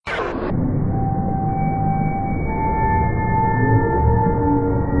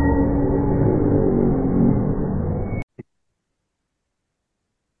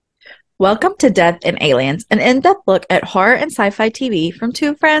Welcome to Death and Aliens, an in-depth look at horror and sci-fi TV from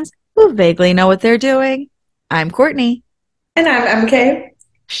two friends who vaguely know what they're doing. I'm Courtney. And I'm MK.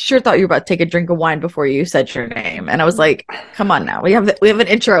 Sure thought you were about to take a drink of wine before you said your name, and I was like, "Come on now, we have an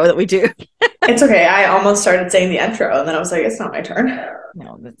intro that we do." It's okay. I almost started saying the intro, and then I was like, it's not my turn.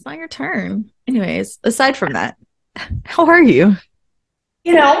 No, that's not your turn. Anyways, aside from that, how are you?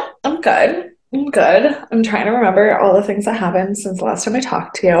 I'm good. I'm good. I'm trying to remember all the things that happened since the last time I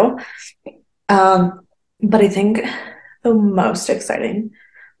talked to you. But I think the most exciting,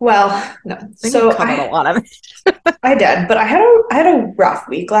 well, no. I think we've So covered a I lot of it. I did, but I had a rough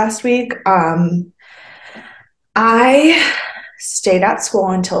week last week. I stayed at school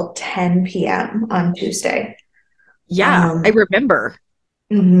until 10 p.m. on Tuesday. Yeah, I Um, remember.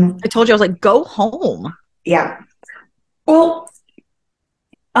 mhm, I told you I was like, "Go home." yeah. Well,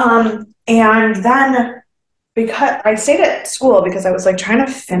 and then because I stayed at school because I was like trying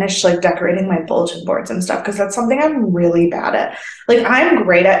to finish like decorating my bulletin boards and stuff because that's something I'm really bad at. Like I'm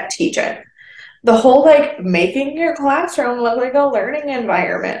great at teaching. The whole like making your classroom look like a learning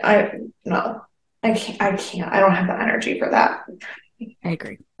environment. I no. I don't have the energy for that. I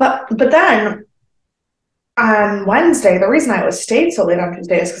agree. But then on Wednesday, the reason I was stayed so late on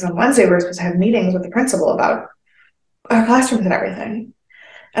Tuesday is because on Wednesday we were supposed to have meetings with the principal about our classrooms and everything.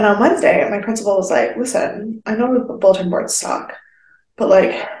 And on Wednesday, my principal was like, listen, I know the bulletin boards suck, but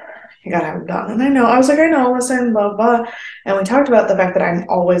like, you gotta have them done. And I was like, I know, listen, blah, blah. And we talked about the fact that I'm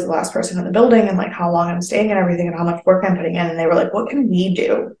always the last person in the building and like how long I'm staying and everything and how much work I'm putting in. And they were like, what can we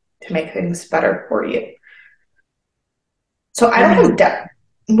do to make things better for you? So I Let me don't know. have debt.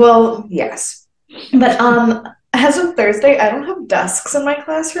 Well, yes. But as of Thursday, I don't have desks in my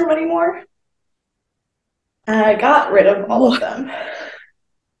classroom anymore. And I got rid of all of What? them.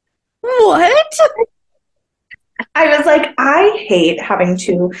 What? I was like, I hate having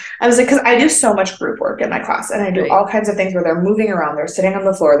to. I was like, because I do so much group work in my class and I do Right. all kinds of things where they're moving around, they're sitting on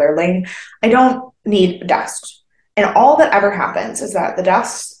the floor, they're laying. I don't need desks. And all that ever happens is that the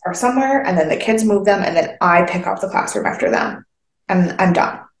desks are somewhere and then the kids move them and then I pick up the classroom after them and I'm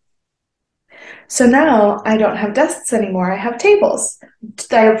done. So now I don't have desks anymore. I have tables.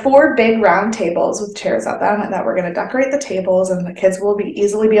 I have four big round tables with chairs at them, and that we're going to decorate the tables, and the kids will be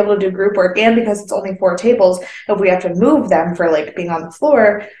easily be able to do group work. And because it's only four tables, if we have to move them for like being on the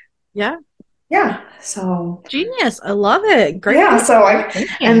floor, Yeah. yeah. So Genius. I love it. Great yeah. thinking. So Great I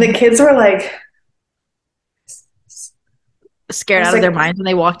and the thinking. kids were like, I Scared was out of their like, minds when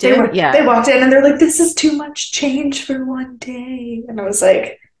they walked in. Yeah. they walked in and they're like, this is too much change for one day, and I was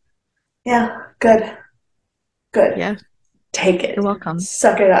like, yeah, good, good. Yeah. Take You're it, welcome.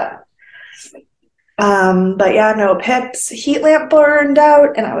 suck it up. But yeah, no, Pip's heat lamp burned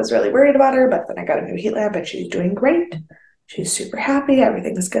out, and I was really worried about her, but then I got a new heat lamp and she's doing great. She's super happy,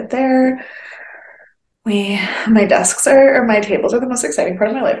 everything is good there. We my desks are or my tables are the most exciting part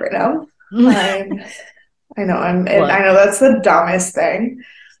of my life right now. I'm I know I'm and I Look, know that's the dumbest thing.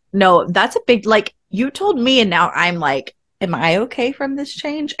 no, that's a big, like, you told me, and now I'm like, am I okay from this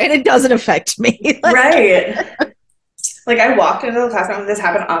change? And it doesn't affect me. Like, Right. Like I walked into the classroom, this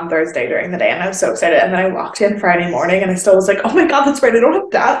happened on Thursday during the day, and I was so excited. And then I walked in Friday morning and I still was like, oh my God, that's right, I don't have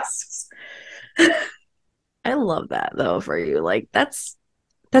desks. I love that though for you. Like, that's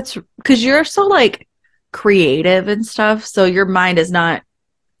because you're so like creative and stuff. So your mind is not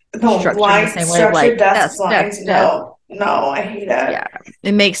No, structured in the line same way of like structured desk desk, desk, lines, desk. no, no, I hate it. Yeah.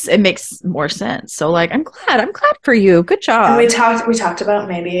 It makes more sense. So like I'm glad for you. Good And job. we talked about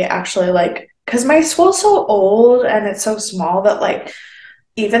maybe actually like because my school's so old and it's so small that like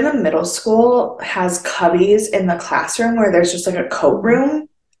even the middle school has cubbies in the classroom where there's just like a coat Mhm. room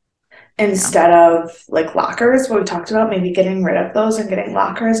Yeah. instead of like lockers. But we talked about maybe getting rid of those and getting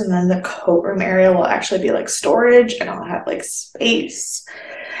lockers, and then the coat room area will actually be like storage and I'll have like space.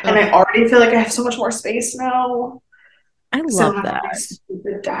 And I Ugh, already feel like I have so much more space now I because I don't love have all that. these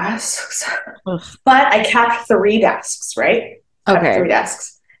stupid desks. Ugh. But I kept three desks, right? Kept Okay. three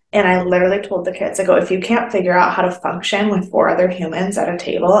desks. And I literally told the kids, I go, if you can't figure out how to function with four other humans at a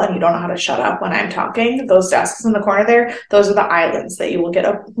table and you don't know how to shut up when I'm talking, those desks in the corner there, those are the islands that you will get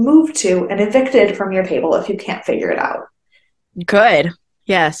moved to and evicted from your table if you can't figure it out. Good.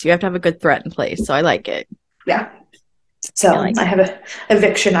 Yes, you have to have a good threat in place. So I like it. Yeah. I So like I have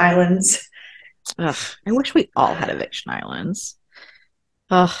eviction islands. Ugh, I wish we all had eviction islands.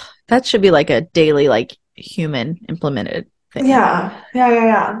 Ugh, that should be like a daily, like human implemented thing. Yeah. Yeah. Yeah.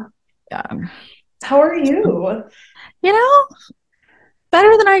 Yeah. Yeah. How are you? You know,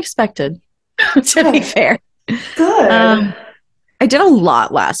 better than I expected, to be Good. fair. Good. Um, I did a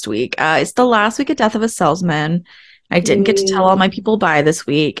lot last week. It's the last week of Death of a Salesman. I didn't get to tell all my Mm, people bye this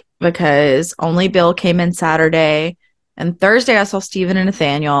week. because only Bill came in Saturday. And Thursday I saw Steven and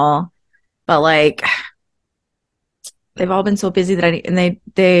Nathaniel. But like they've all been so busy that and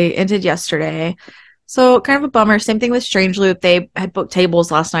they ended yesterday. So kind of a bummer. Same thing with Strange Loop. They had booked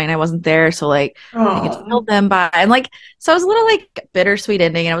tables last night and I wasn't there. So like I didn't get to fill Oh. them by and like so it was a little like bittersweet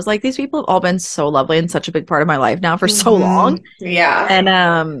ending. And I was like, these people have all been so lovely and such a big part of my life now for so long. Yeah.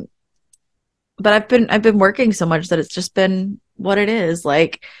 And but I've been working so much that it's just been what it is.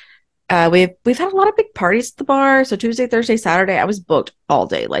 Like we've had a lot of big parties at the bar. So Tuesday, Thursday, Saturday, I was booked all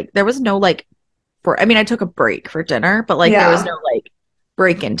day. Like there was no like for I mean, I took a break for dinner, but like there was no Yeah. like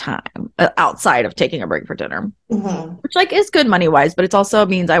break in time outside of taking a break for dinner, Hmm. which like is good money wise, but it also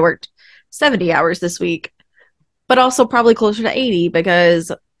means I worked 70 hours this week, but also probably closer to 80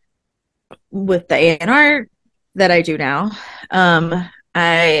 because with the A&R that I do now,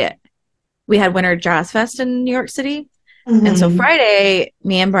 I we had Winter Jazz Fest in New York City. And so Hmm. Friday,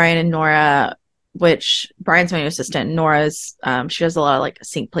 me and Brian and Nora, which Brian's my new assistant, Nora's she does a lot of like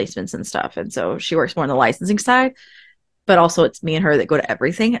sync placements and stuff. And so she works more on the licensing side, but also it's me and her that go to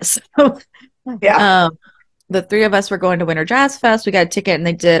everything. So Yeah. um the three of us were going to Winter Jazz Fest. We got a ticket and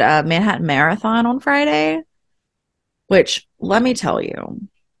they did a Manhattan Marathon on Friday, which let me tell you,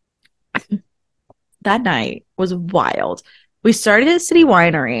 that night was wild. We started at City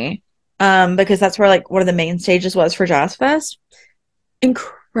Winery, because that's where like one of the main stages was for Jazz Fest.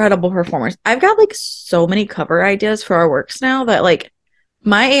 Incredible performers. I've got like so many cover ideas for our works now that like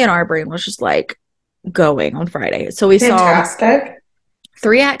my A&R brain was just like going on Friday. So we saw Fantastic.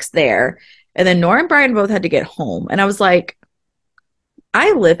 three acts there, and then Nora and Brian both had to get home. And I was like,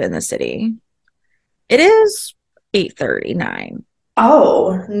 I live in the city. It is 8:30,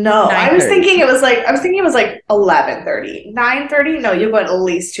 Oh, no. I was 9:30. thinking it was like I was thinking it was like 11:30. 9:30? No, you got at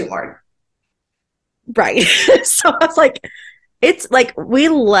least two more. Right. So I was like, it's like we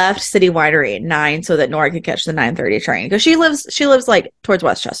left City Winery at 9 so that Nora could catch the 9:30 train because she lives like towards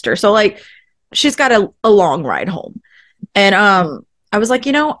Westchester. So like she's got a long ride home. And I was like,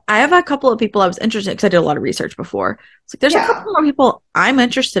 I have a couple of people I was interested in because I did a lot of research before. It's like there's a Yeah. couple more people I'm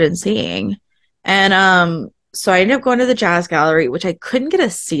interested in seeing. And so I ended up going to the jazz gallery, which I couldn't get a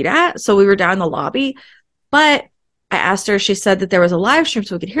seat at. So we were down in the lobby. But I asked her, she said that there was a live stream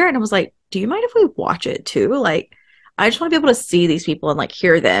so we could hear it. And I was like, do you mind if we watch it too? Like, I just want to be able to see these people and like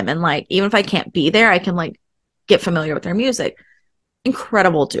hear them. And like, even if I can't be there, I can like get familiar with their music.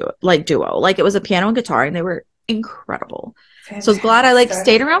 Incredible duo. Like it was a piano and guitar and they were incredible. So I was glad I like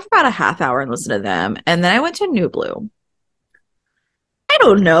stayed Fantastic. around for about a half hour and listened to them. And then I went to New Blue. I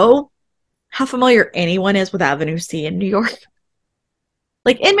don't know how familiar anyone is with Avenue C in New York.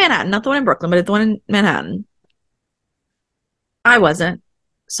 Like in Manhattan, not the one in Brooklyn, but the one in Manhattan. I wasn't.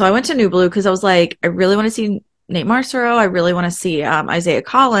 So I went to New Blue because I was like, I really want to see Nate Marcero. I really want to see Isaiah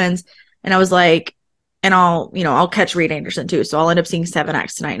Collins. And I was like, and I'll catch Reed Anderson too. So I'll end up seeing seven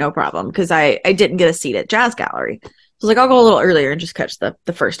acts tonight, no problem. Because I didn't get a seat at Jazz Gallery. So I was like, I'll go a little earlier and just catch the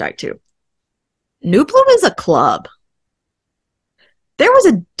first act too. New Blue is a club. There was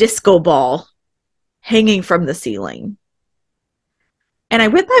a disco ball hanging from the ceiling. And I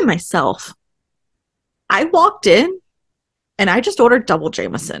went by myself. I walked in and I just ordered double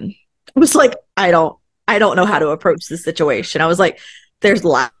Jameson. I was like, I don't know how to approach this situation. I was like, there's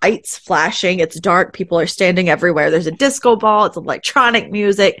lights flashing, it's dark, people are standing everywhere. There's a disco ball, it's electronic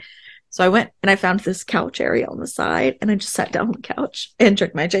music. So I went and I found this couch area on the side and I just sat down on the couch and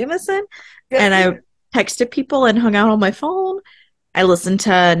drank my Jameson and I Yep. texted people and hung out on my phone. I listened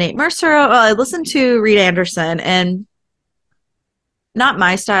to Nate Mercer. I listened to Reed Anderson and not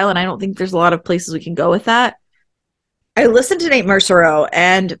my style. And I don't think there's a lot of places we can go with that. I listened to Nate Mercero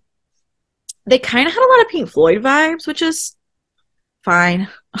and they kind of had a lot of Pink Floyd vibes, which is fine.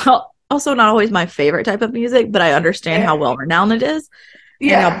 Also, not always my favorite type of music, but I understand how Yeah. well renowned it is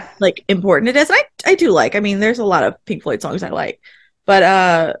and how Yeah. like important it is. And I do like. I mean, there's a lot of Pink Floyd songs I like,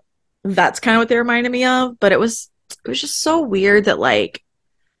 but that's kind of what they reminded me of. But it was just so weird that like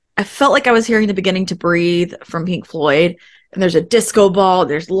I felt like I was hearing the beginning to breathe from Pink Floyd, and there's a disco ball,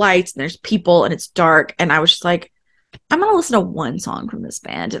 there's lights, and there's people, and it's dark, and I was just like, I'm gonna listen to one song from this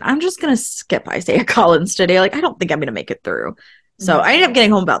band, and I'm just gonna skip Isaiah Collins today. Like, I don't think I'm gonna make it through. So I ended Mhm. up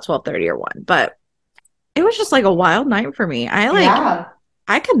getting home about 12:30 or 1, but it was just like a wild night for me. Yeah.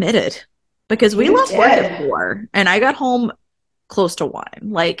 I committed because we You left work at did. 4 and I got home close to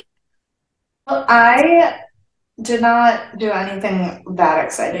 1. Like, Well, I did not do anything that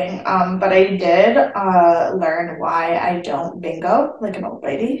exciting, but I did learn why I don't bingo like an old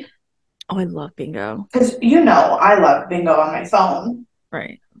lady. oh, I love bingo. Because I love bingo on my phone.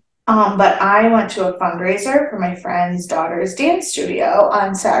 Right. But I went to a fundraiser for my friend's daughter's dance studio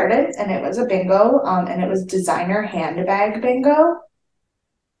on Saturday, and it was a bingo, and it was designer handbag bingo.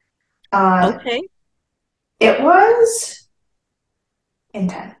 Uh, Okay. it was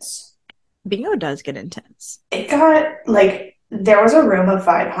intense. Bingo does get intense. It got like there was a room of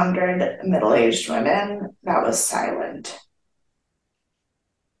 500 middle-aged women that was silent,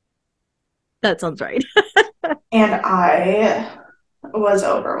 That sounds right. and I was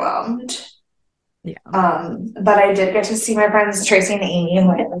overwhelmed. Yeah. But I did get to see my friends Tracy and Amy, who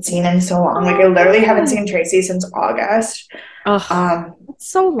I haven't seen in so long. Like I Oh, literally haven't good. seen Tracy since August. Ugh, Um, that's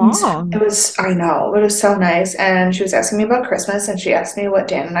so long. it was, I know, it was so nice. And she was asking me about Christmas and she asked me what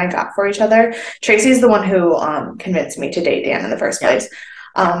Dan and I got for each other. Tracy's the one who convinced me to date Dan in the first Yeah. place.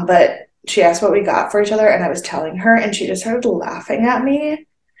 Yeah. But she asked what we got for each other and I was telling her and she just started laughing at me.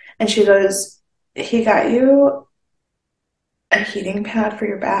 And she goes, he got you a heating pad for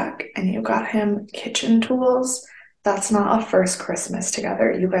your back and you got him kitchen tools. That's not a first Christmas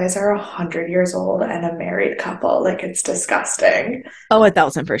together. You guys are 100 years old and a married couple. Like it's disgusting. Oh,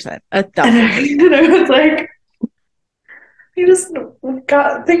 1,000%. a And thousand I, percent. and I was like, we just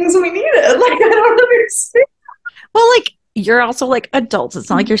got things we needed. Like I don't understand. Well, like you're also like adults. It's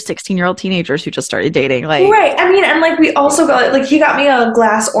not like you're 16-year-old teenagers who just started dating. Like, Right. I mean, and like we also got like he got me a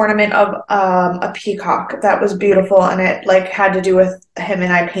glass ornament of a peacock that was beautiful and it like had to do with him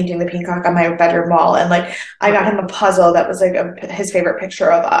and I painting the peacock on my bedroom wall and like I got right. him a puzzle that was like his favorite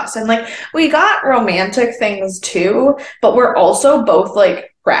picture of us and like we got romantic things too, but we're also both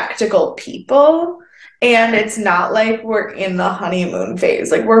like practical people and it's not like we're in the honeymoon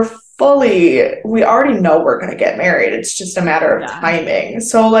phase. Like we already know we're going to get married. It's just a matter of Yeah. timing.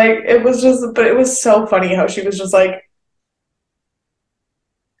 So like it was just but it was so funny how she was just like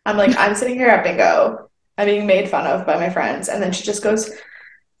I'm like I'm sitting here at bingo. I'm being made fun of by my friends and then she just goes,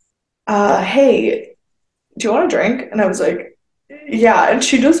 hey, do you want a drink?" And I was like, "Yeah." And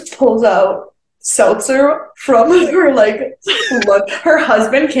she just pulls out seltzer from her like lunch. Her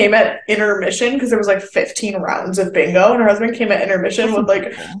husband came at intermission because there was like 15 rounds of bingo and her husband came at intermission That's with like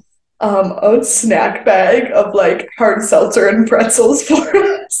incredible. a snack bag of like hard seltzer and pretzels for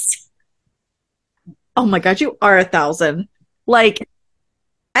us. Oh my God, you are 1,000. Like,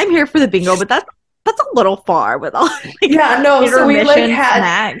 I'm here for the bingo, but that's a little far with all like Yeah, no, so we like intermission had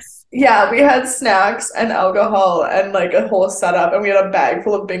snacks. yeah, we had snacks and alcohol and like a whole setup and we had a bag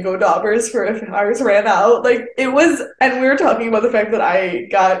full of bingo daubers for if ours ran out. Like it was and we were talking about the fact that I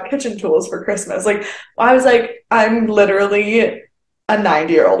got kitchen tools for Christmas. Like I was like, I'm literally a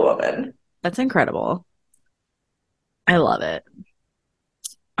 90-year-old woman. That's incredible. I love it.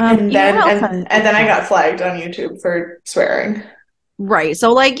 And You know then what else and is and then I fun? got flagged on YouTube for swearing. Right.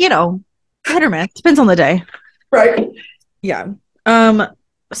 So like, hit or miss. Depends on the day. Right. Yeah. Um,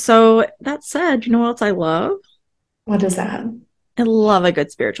 so that said, you know what else I love? What is that? I love a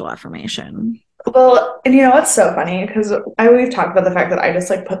good spiritual affirmation. Well, and you know what's so funny? Because we've talked about the fact that I just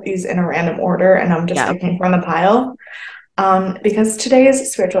like put these in a random order and I'm just Yeah. picking from the pile. Because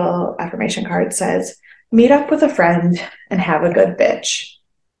today's spiritual affirmation card says, meet up with a friend and have a good bitch.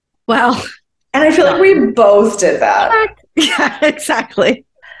 Well, And I feel like done. we both did that. Check. Yeah, exactly.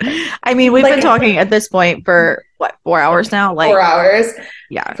 I mean, we've been Like talking at this point for what, 4 hours now? 4 hours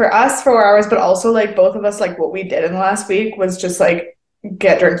Yeah, for us, 4 hours, but also like both of us, like what we did in the last week was just like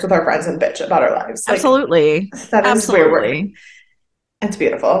get drinks with our friends and bitch about our lives. Like absolutely. that is where Absolutely. it's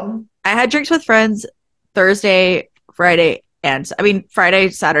beautiful. I had drinks with friends Thursday, Friday, and I mean, Friday,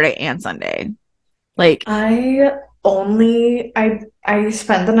 Saturday, and Sunday. Like, I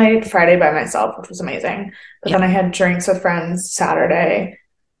spent the night Friday by myself, which was amazing. But yeah, then I had drinks with friends Saturday,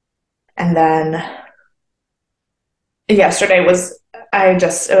 and then yesterday was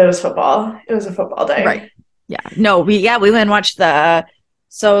it was football. It was a football right. day. Yeah. No, we went and watched the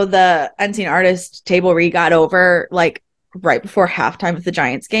Unseen Artist table read got over like right before halftime of the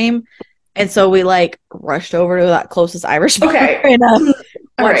Giants game. And so we like rushed over to that closest Irish bar Okay. and All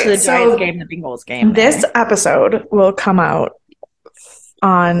watched right. the Giants So game, the Bengals game this there. episode will come out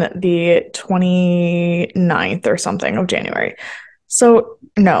on the 29th or something of January. So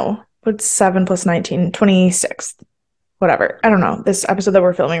no, what's 7 plus 19, 26th. Whatever. I don't know. This episode that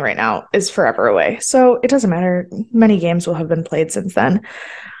we're filming right now is forever away. So it doesn't matter. Many games will have been played since then.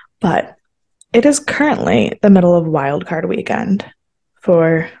 But it is currently the middle of wild card weekend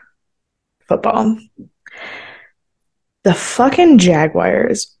for football. The fucking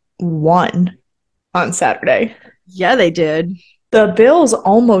Jaguars won on Saturday. Yeah, they did. The Bills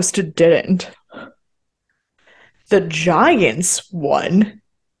almost didn't. The Giants won.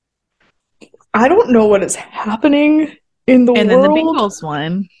 I don't know what is happening in the And then the world. Bengals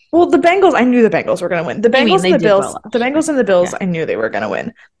won. Well, the Bengals, I knew the Bengals were going to win. The I mean, Bengals and they the did Bills, well the last year. Bengals and the Bills, Yeah, I knew they were going to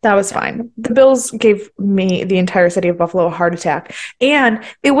win. That was yeah. fine. The Bills gave me the entire city of Buffalo a heart attack. And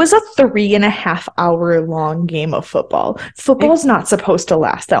it was a 3.5 hour long game of football. It, Football's not supposed to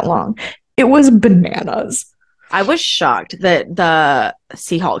last that long. It was bananas. I was shocked that the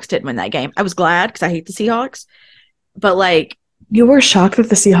Seahawks didn't win that game. I was glad because I hate the Seahawks, but like, You were shocked that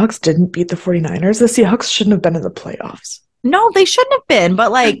the Seahawks didn't beat the 49ers. The Seahawks shouldn't have been in the playoffs. no, they shouldn't have been.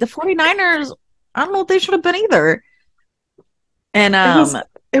 But like the 49ers, I don't know if they should have been either. And It was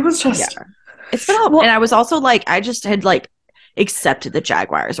it was yeah, just it's been all. And well I was also like, I just had like accepted the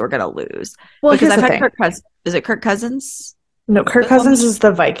Jaguars were gonna lose well because here's I've the had thing. Kirk Cousins. Is it Kirk Cousins No, Kirk that's on the Cousins is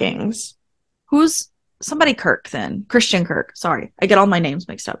the Vikings. who's somebody Kirk then? Christian Kirk. Sorry. I get all my names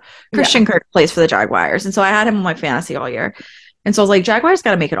mixed up. Yeah. Christian Kirk plays for the Jaguars. And so I had him in my fantasy all year. And so I was like, Jaguars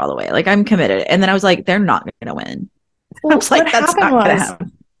got to make it all the way. Like, I'm committed. And then I was like, they're not going to win. I Well, was what like, that's happened not going to was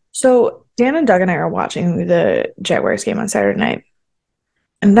happen. so Dan and Doug and I are watching the Jaguars game on Saturday night.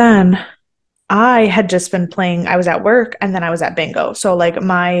 And then I had just been playing, I was at work and then I was at bingo. So like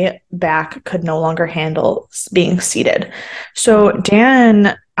my back could no longer handle being seated. So Mhm.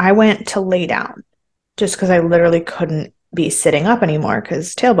 Dan, I went to lay down just because I literally couldn't be sitting up anymore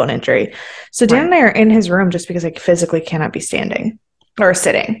because tailbone injury. So Dan Right. and I are in his room just because I physically cannot be standing or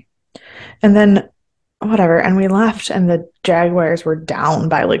sitting. And then whatever. And we left, and the Jaguars were down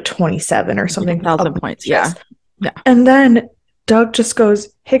by like 27 or Like a something thousand points. Yeah. outrageous. Yeah. And then Doug just goes,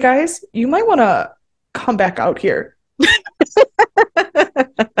 "Hey guys, you might want to come back out here."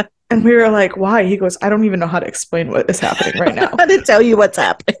 And we were like, "Why?" He goes, "I don't even know how to explain what is happening right now." To tell you what's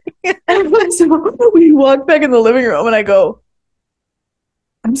happening. And so we walk back in the living room, and I go,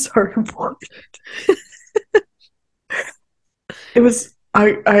 "I'm sorry, what?" It was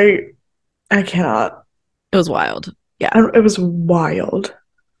I cannot. It was wild. Yeah. It was wild.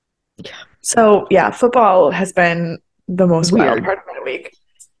 Yeah. So yeah, football has been the most wild Weird. part of my week.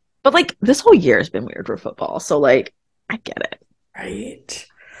 But like this whole year has been weird for football. So like, I get it. Right.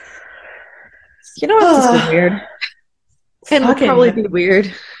 You know what else has been weird? And will probably be Fucking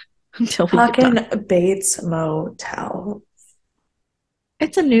weird until we get done. fucking Bates Motel.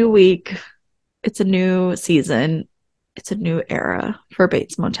 It's a new week. It's a new season. It's a new era for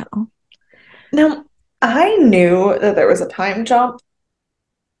Bates Motel. Now, I knew that there was a time jump,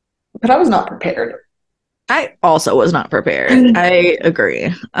 but I was not prepared. I also was not prepared. I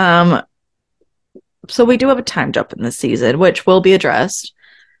agree. So we do have a time jump in this season, which will be addressed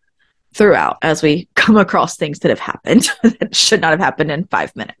throughout as we come across things that have happened that should not have happened in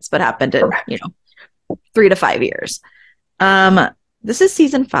 5 minutes, but happened in, Correct. 3 to 5 years. Um, this is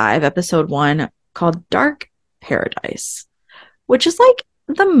season 5, episode 1, called Dark Paradise, which is like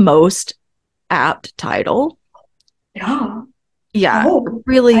the most apt title. Yeah. Yeah, Oh,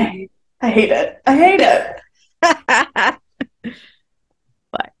 really. I hate it. I hate it.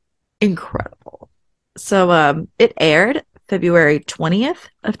 But incredible. So it aired February 20th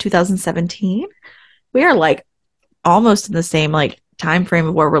of 2017. We are like almost in the same like time frame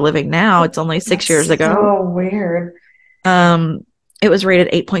of where we're living now. It's only 6 years That's ago. so weird. Um it was rated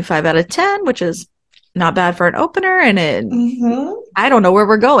 8.5 out of 10, which is not bad for an opener, and Hmm. I don't know where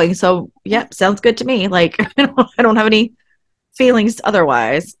we're going. So, yep, sounds good to me. Like I don't have any feelings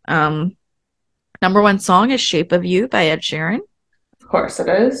otherwise. Number one song is Shape of You by Ed Sheeran. Of course it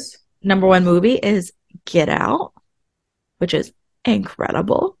is. Number one movie is Get Out, which is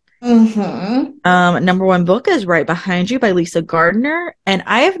incredible. Mm-hmm. Number one book is Right Behind You by Lisa Gardner. And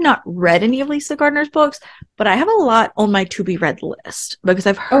I have not read any of Lisa Gardner's books, but I have a lot on my to be read list because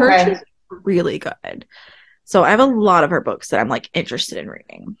I've heard Okay. she's really good. So I have a lot of her books that I'm like interested in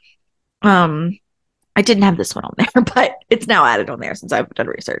reading. Um, I didn't have this one on there, but it's now added on there since I've done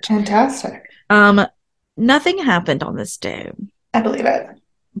research. Fantastic. Um, Nothing happened on this day, I believe it.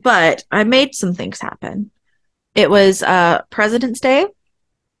 but I made some things happen. It was President's Day.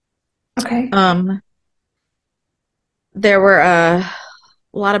 Okay. Um, there were a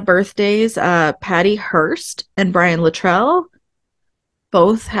lot of birthdays. Patty Hearst and Brian Luttrell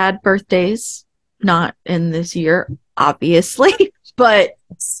both had birthdays, not in this year, obviously, but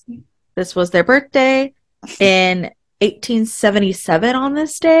this was their birthday. In 1877, on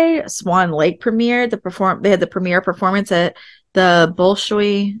this day, Swan Lake premiered. They had the premiere performance at the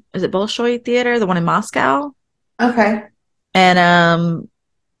Bolshoi. Is it Bolshoi Theater, the one in Moscow? Okay. And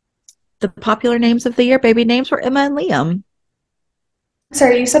the popular names of the year, baby names, were Emma and Liam.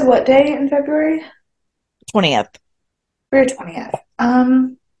 Sorry, you said what day in February? 20th, February 20th.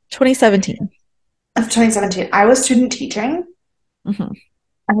 2017. Of 2017. I was student teaching. Mm-hmm.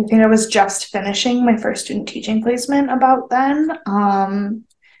 I think I was just finishing my first student teaching placement about then.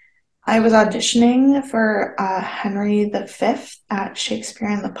 I was auditioning for Henry V at Shakespeare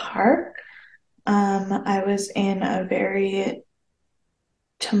in the Park. I was in a very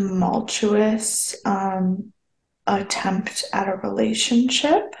tumultuous attempt at a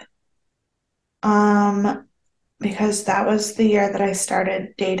relationship. Um, because that was the year that I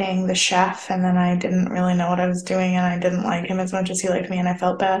started dating the chef, and then I didn't really know what I was doing, and I didn't like him as much as he liked me, and I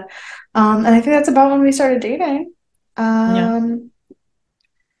felt bad. And I think that's about when we started dating. Yeah. Um,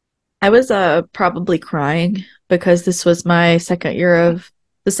 I was probably crying because this was my second year of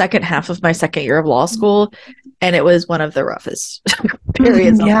the second half of my second year of law school, and it was one of the roughest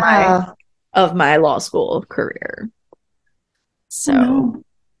periods yeah. of my law school career. Oh So no.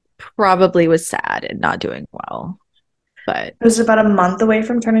 probably was sad and not doing well. But It was about a month away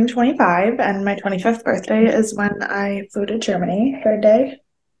from turning 25, and my 25th birthday is when I flew to Germany for a day.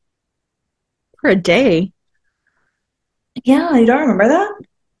 for a day, Yeah, you don't remember that?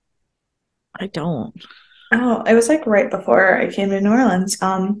 I don't. Oh, it was like right before I came to New Orleans.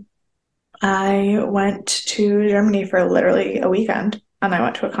 I went to Germany for literally a weekend and I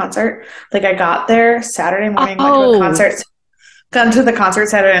went to a concert. Like I got there Saturday morning, went to a Oh, concert, got to the concert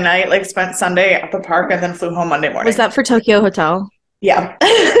Saturday night, like spent Sunday at the park and then flew home Monday was morning. that for Tokyo Hotel? Yeah.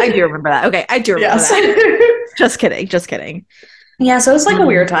 I do remember that. Okay, I do remember Yes. that. Just kidding, just kidding. Yeah, so it was like a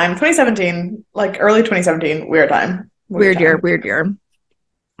weird Um, time. 2017, like early 2017, weird time. Weird weird year, time. weird year.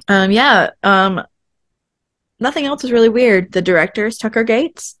 Yeah. Nothing else is really weird. The director is Tucker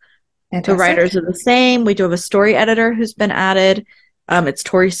Gates. The Fantastic. writers are the same. We do have a story editor who's been added. It's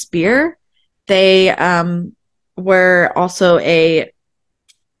Tori Spear. They were also a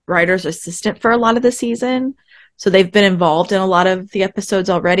writer's assistant for a lot of the season. So they've been involved in a lot of the episodes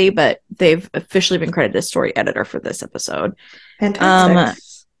already, but they've officially been credited as story editor for this episode. Fantastic. Um,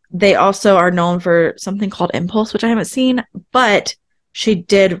 they also are known for something called Impulse, which I haven't seen, but she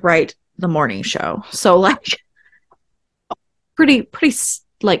did write the morning show. So like pretty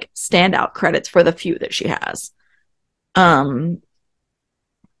like standout credits for the few that she has. Um,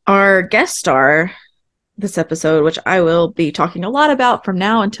 our guest star this episode, which I will be talking a lot about from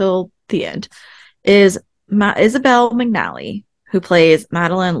now until the end, is Isabel McNally, who plays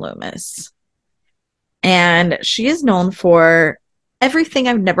Madeline Loomis. And she is known for everything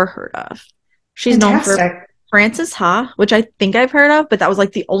I've never heard of. She's known for Fantastic. Frances Ha, which I think I've heard of, but that was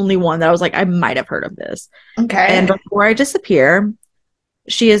like the only one that I was like, I might have heard of this. And Okay. Before I Disappear,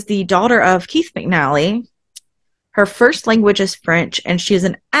 she is the daughter of Keith McNally. Her first language is French, and she is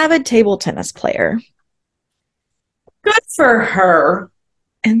an avid table tennis player. Good for her.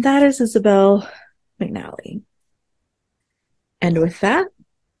 And that is Isabel McNally. And with that,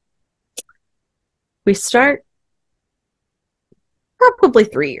 we start probably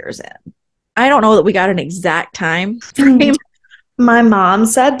 3 years in. I don't know that we got an exact time frame. My mom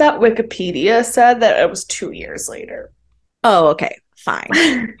said that Wikipedia said that it was 2 years later. Oh, okay, fine.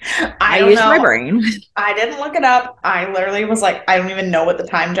 I I don't used my know. brain. I didn't look it up. I literally was like, I don't even know what the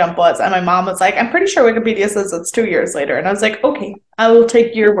time jump was. And my mom was like, I'm pretty sure Wikipedia says it's 2 years later. And I was like, okay, I will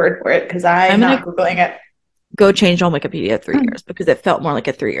take your word for it because I'm I'm not gonna Googling it. go change on Wikipedia 3 years because it felt more like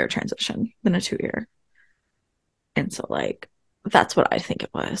a 3 year transition than a 2 year. And so, like, that's what I think it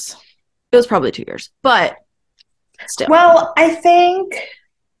was. It was probably 2 years, but still. Well, I think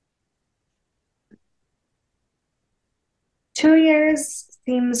 2 years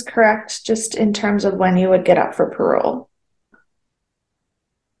seems correct just in terms of when you would get up for parole.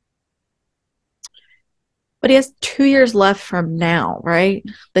 But he has 2 years left from now, right?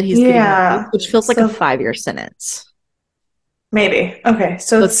 That he's getting released, Yeah. which feels like a So 5 year sentence. maybe. Okay.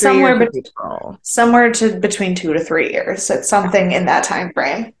 So So it's 3 years would be parole. somewhere to between 2 to 3 years. So it's something in that time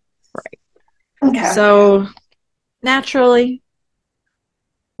frame. Right. Okay. So naturally,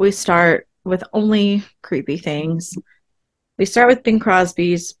 we start with only creepy things. We start with Bing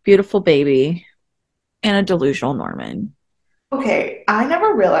Crosby's beautiful baby and a delusional Norman. Okay, I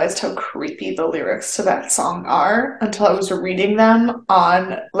never realized how creepy the lyrics to that song are until I was reading them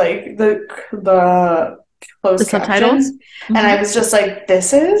on like the The closed subtitles? captions, and Mm-hmm. I was just like,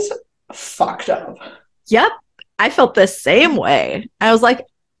 "This is fucked up." Yep. I felt the same way. I was like,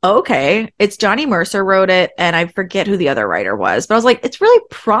 okay, it's Johnny Mercer wrote it, and I forget who the other writer was, but I was like, it's really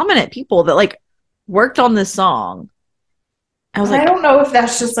prominent people that like worked on this song. I was And I like, don't know if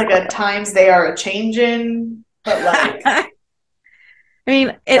that's just like a times they are a changing, but like I mean,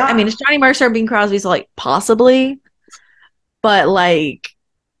 not. it's Johnny Mercer, Bing Crosby, so like possibly, but like,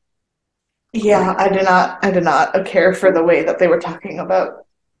 Yeah, creepy. I did not care for the way that they were talking about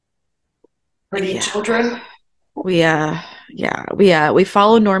pretty Yeah, children. we we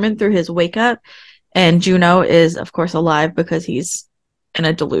follow Norman through his wake up, and Juno is of course alive because he's in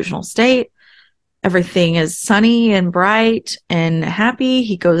a delusional state. Everything is sunny and bright and happy.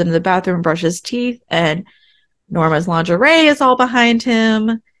 He goes into the bathroom and brushes his teeth, and Norma's lingerie is all behind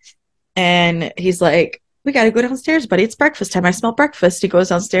him. And he's like, we got to go downstairs, buddy. It's breakfast time. I smell breakfast. He goes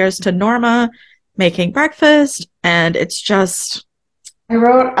downstairs to Norma making breakfast, and it's just, I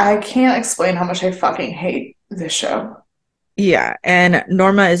wrote, I can't explain how much I fucking hate this show. yeah. And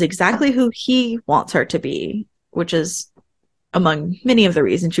Norma is exactly who he wants her to be, which is among many of the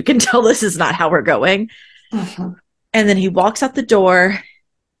reasons you can tell this is not how we're going. Mhm. And then he walks out the door,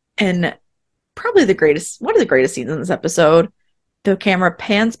 and probably one of the greatest scenes in this episode. The camera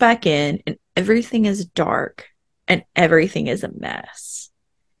pans back in, and everything is dark and everything is a mess.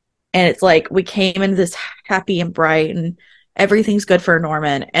 And it's like we came in this happy and bright and everything's good for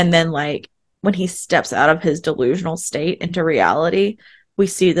Norman. And then, like, when he steps out of his delusional state into reality, we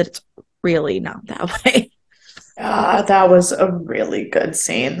see that it's really not that way. That was a really good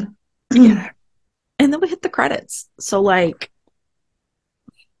scene. Yeah. And then we hit the credits. So, like,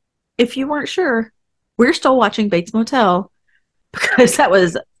 if you weren't sure, we're still watching Bates Motel because that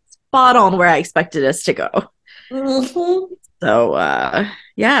was spot on where I expected us to go. Mhm. So,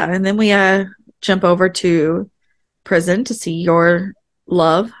 yeah. And then we jump over to prison to see your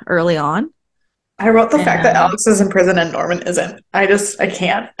love early on. I wrote the And, fact that Alex is in prison and Norman isn't. I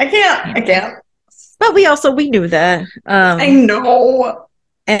can't. yeah. I can't. But we knew that. I know.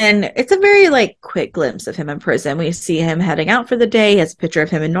 And it's a very like quick glimpse of him in prison. We see him heading out for the day. He has a picture of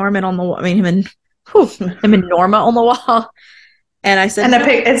him and Norman on the wall. I mean, him and Norma on the wall. And I said, And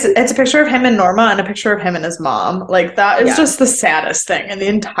it's a picture of him and Norma and a picture of him and his mom. Like that is yeah, just the saddest thing in the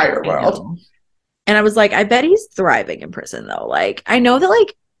entire I world. know. And I was like, I bet he's thriving in prison though. Like, I know that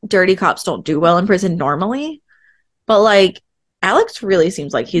like dirty cops don't do well in prison normally, but like Alex really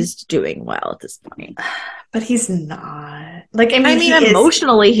seems like he's doing well at this point. But he's not. Like, I I mean, mean, he is.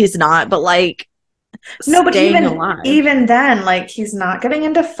 emotionally he's not, but like No, but staying alive. even then, like he's not getting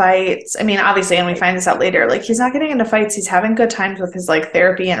into fights. I mean, obviously, and we find this out later, like he's not getting into fights. He's having good times with his like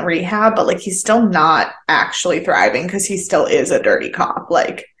therapy and rehab, but like he's still not actually thriving because he still is a dirty cop,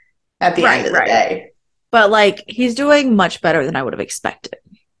 like at the end of the day. But like he's doing much better than I would have expected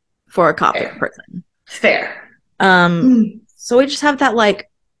for a cop in Fair. prison. Fair. Um, Mm. so we just have that like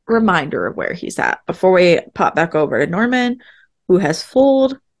reminder of where he's at before we pop back over to Norman, who has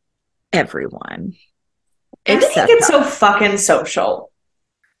fooled everyone How did he except get so fucking social?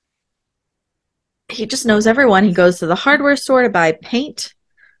 he just knows everyone. He goes to the hardware store to buy paint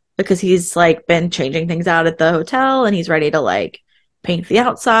because he's like been changing things out at the hotel and he's ready to like paint the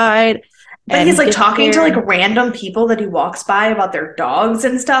outside. But And he's he like gets talking to there. like random people that he walks by about their dogs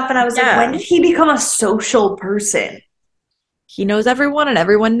and stuff. And I was like, when Yeah, did he become a social person? he knows everyone and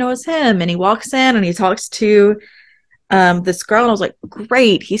everyone knows him. And he walks in and he talks to this girl. And I was like,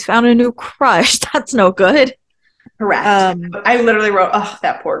 great, he's found a new crush. That's no good. Correct. Um, I literally wrote, oh,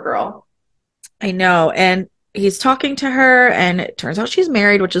 that poor girl. I know. And he's talking to her, and it turns out she's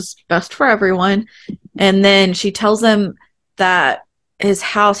married, which is best for everyone. And then she tells him that his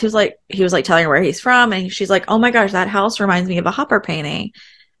house, he was like telling her where he's from, and she's like, oh my gosh, that house reminds me of a Hopper painting.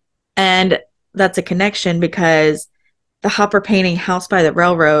 And that's a connection because the Hopper painting House by the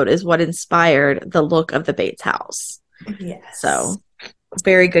Railroad is what inspired the look of the Bates house. Yes. So,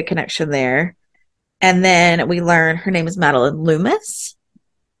 very good connection there. And then we learn her name is Madeline Loomis,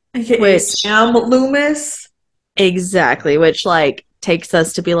 AKA which Sam Loomis. exactly, which like takes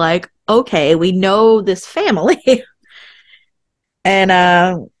us to be like, okay, we know this family. And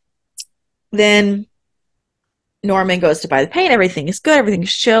then Norman goes to buy the paint. Everything is good.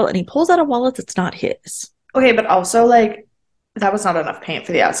 Everything's chill. And he pulls out a wallet that's not his. Okay, but also like that was not enough paint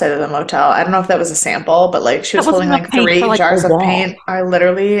for the outside of the motel. I don't know if that was a sample, but like she That was wasn't holding enough like paint for three like a jars of wall. paint. I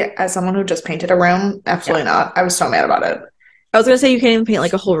literally, as someone who just painted a room, Yeah. absolutely not. I was so mad about it. I was going to say you can't even paint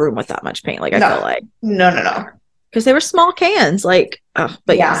like a whole room with that much paint. Like I feel No, like no. because they were small cans. Like, oh,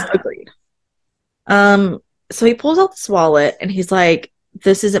 but yes, Yeah. agreed. Um, so he pulls out this wallet and he's like,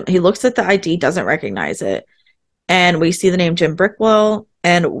 this isn't, he looks at the ID, doesn't recognize it. And we see the name Jim Brickwell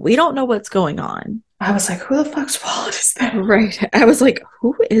and we don't know what's going on. I was like, who the fuck's wallet is that? Right. I was like,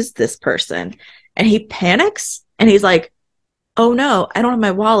 who is this person? And he panics and he's like, oh no, I don't have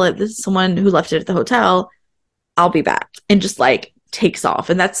my wallet. This is someone who left it at the hotel. I'll be back. And just like takes off.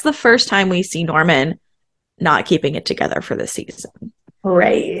 And that's the first time we see Norman not keeping it together for this season.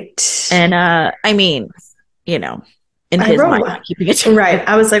 Right. And I mean, you know, in I his wrote mind, not keeping it together. right.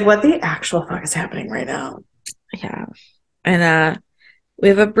 I was like, what the actual fuck is happening right now? Yeah. And we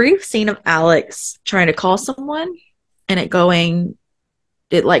have a brief scene of Alex trying to call someone and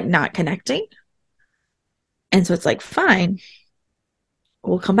it like not connecting. And so it's like, fine.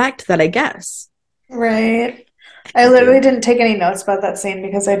 we'll come back to that, I guess. Right. I I literally do. didn't take any notes about that scene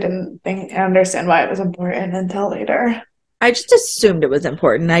because I didn't think I understand why it was important until later. I just assumed it was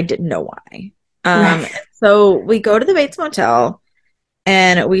important. I didn't know why. Right. So we go to the Bates Motel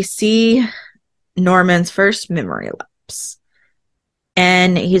and we see Norman's first memory lapse.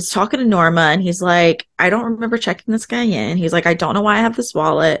 And he's talking to Norma and he's like, I don't remember checking this guy in. He's like, I don't know why I have this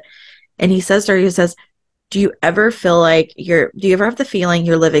wallet. And he says to her, he says, do you ever have the feeling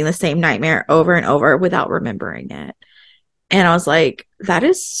you're living the same nightmare over and over without remembering it? And I was like, that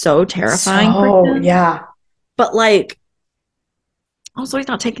is so terrifying for So, him. yeah. But like, also he's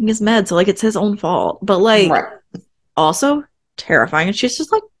not taking his meds, so like it's his own fault. But like, Right. also terrifying. And she's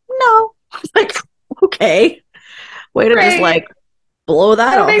just like, no. I was like, okay. Way to just like Great. blow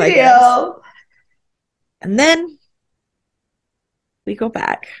that No off, big I guess. deal. And then we go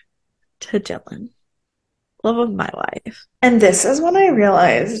back to Dylan, love of my life. And this is when I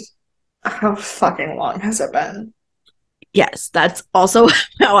realized how fucking long has it been? Yes, that's also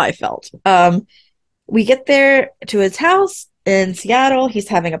how I felt. We get there to his house in Seattle. He's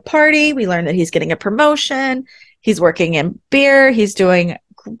having a party. We learn that he's getting a promotion. He's working in beer. He's doing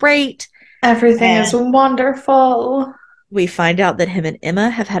great. Everything is And wonderful. we find out that him and Emma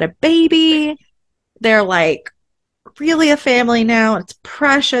have had a baby. They're like really a family now. It's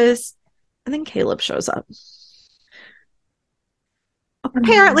precious. And then Caleb shows up.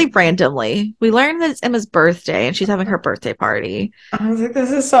 Apparently, randomly. We learn that it's Emma's birthday and she's having her birthday party. I was like,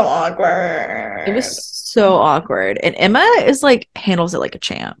 this is so It was awkward. so awkward. And Emma is like, handles it like a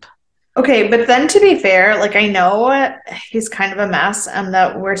champ. Okay, but then to be fair, like I know he's kind of a mess and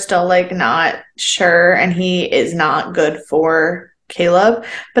that we're still like not sure and he is not good for Caleb.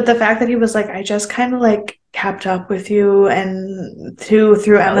 But the fact that he was like, I just kind of like kept up with you and through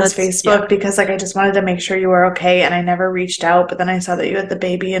No, Emma's that's, yeah. Facebook because like I just wanted to make sure you were okay and I never reached out, but then I saw that you had the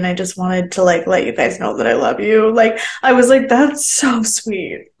baby and I just wanted to like let you guys know that I love you. Like I was like, that's so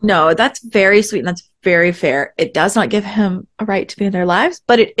sweet. No, that's very sweet and that's very fair. It does not give him a right to be in their lives,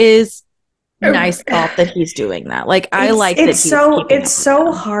 but it is nice thought that he's doing that. Like, I It's like that it's he's so keeping it's up with so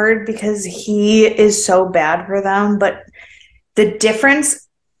them. hard because he is so bad for them, but the difference,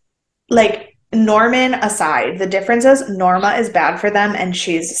 like Norman aside, the difference is Norma is bad for them and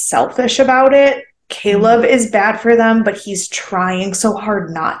she's selfish about it. Mhm. Caleb is bad for them, but he's trying so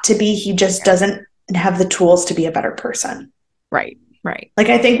hard not to be. He just Yeah. doesn't have the tools to be a better person. Right, right. Like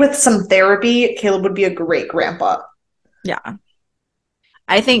I think with some therapy, Caleb would be a great grandpa. Yeah.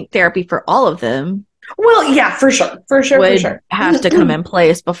 I think therapy for all of them Well, yeah, for sure. For sure, for would sure. have to come in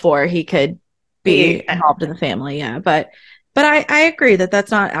place before he could be Yeah. involved in the family. Yeah, but I agree that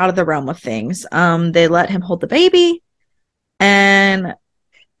that's not out of the realm of things. They let him hold the baby, and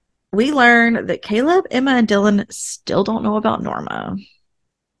we learn that Caleb, Emma, and Dylan still don't know about Norma.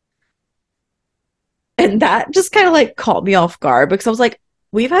 And that just kind of like caught me off guard because I was like,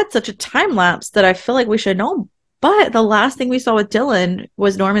 we've had such a time lapse that I feel like we should know. But the last thing we saw with Dylan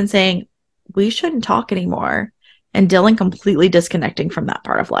was Norman saying, we shouldn't talk anymore. And Dylan completely disconnecting from that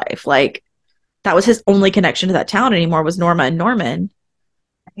part of life. Like that was his only connection to that town anymore was Norma and Norman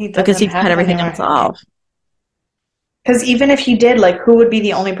He because doesn't he cut have everything else anyone. off. Because even if he did, like, who would be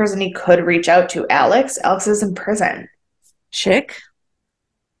the only person he could reach out to? Alex? Alex is in prison. Chick,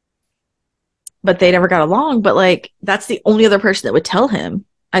 but they never got along. But like that's the only other person that would tell him,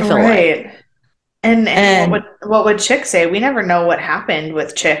 I feel like. Right. And And what would Chick say? We never know what happened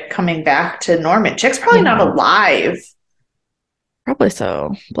with Chick coming back to Norman. Chick's probably not yeah, alive. probably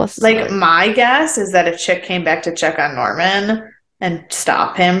so. Bless his Like heart. my guess is that if Chick came back to check on Norman and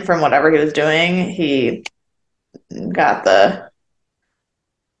stop him from whatever he was doing, he got the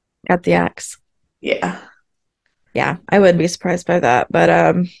Got the axe. yeah. Yeah, I wouldn't be surprised by that. But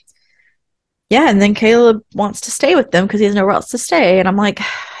yeah, and then Caleb wants to stay with them because he has nowhere else to stay. And I'm like,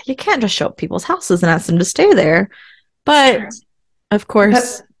 you can't just show up people's houses and ask them to stay there. But Sure. of But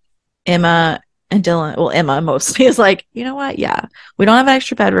course, Emma and Dylan, well, Emma mostly is like, you know what? Yeah, we don't have an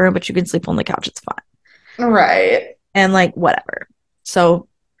extra bedroom, but you can sleep on the couch. It's fine. right. And like, whatever. So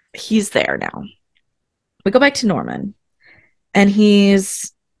he's there now. We go back to Norman and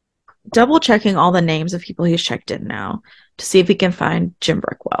he's double checking all the names of people he's checked in now to see if he can find Jim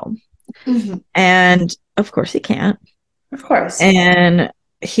Brickwell. Mhm. And of course he can't. Of course. And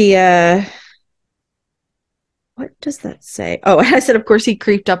he what does that say? Oh, I said of course he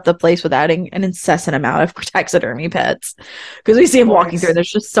creeped up the place with adding an incessant amount of taxidermy pets. Because we Of see him walking through, course.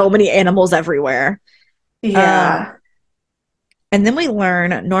 there's just so many animals everywhere. Um, Yeah. and then we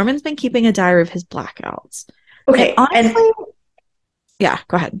learn Norman's been keeping a diary of his blackouts. And Okay. And honestly, yeah,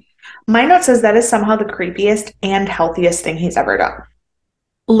 go ahead. my note says that is somehow the creepiest and healthiest thing he's ever done.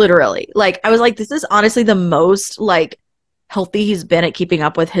 Literally. Like I was like, this is honestly the most like healthy he's been at keeping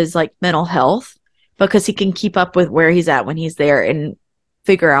up with his like mental health because he can keep up with where he's at when he's there and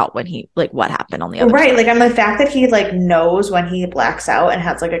figure out when he like what happened on the other Right, like, side. and the fact that he like knows when he blacks out and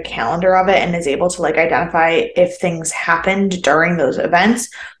has like a calendar of it and is able to like identify if things happened during those events,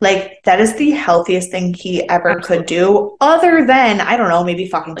 like that is the healthiest thing he ever could Absolutely. do, other than, I don't know, maybe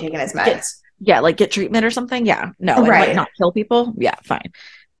fucking Like taking his get meds. yeah, like get treatment or something. Yeah. No, and like Right. not kill people. Yeah, fine.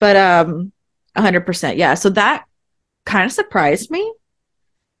 But 100%. Yeah. So that kind of surprised me.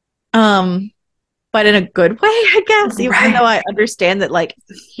 Um but in a good way, I guess, even though Right. I understand that like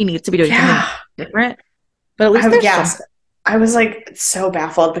he needs to be doing something Yeah. different. But at least there's Yes. something. I was like so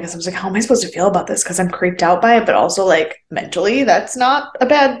baffled because I was like, how am I supposed to feel about this? Because I'm creeped out by it, but also like mentally, that's not a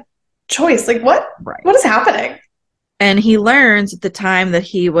bad choice. Like, what Right. is happening? And he learns at the time that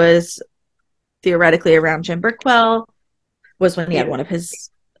he was theoretically around Jim Brickwell was when he had one Ew. of his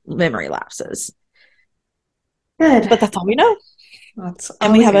memory lapses. Good. But that's all we know. That's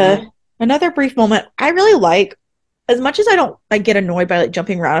And all we we have a know. another brief moment. I really like, as much as I don't like get annoyed by like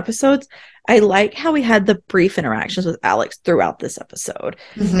jumping around episodes, I like how we had the brief interactions with Alex throughout this episode.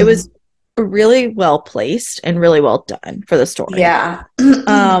 It was Hmm. really well placed and really well done for the story. Yeah.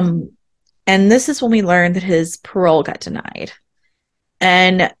 Um, and this is when we learned that his parole got denied.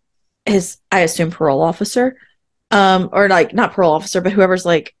 And his, I assume, parole officer, or like not parole officer, but whoever's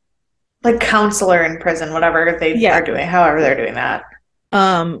like, Like counselor in prison, whatever they yeah, are doing, however they're doing that.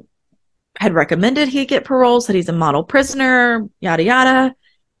 um, had recommended he get parole, said he's a model prisoner, yada yada.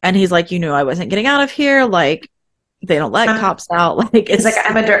 And he's like, you knew I wasn't getting out of here. Like, they don't let Um, cops out. Like, he's like,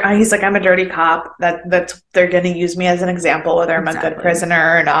 it's he's like, I'm a dirty cop. That's they're gonna use me as an example, whether I'm a good exactly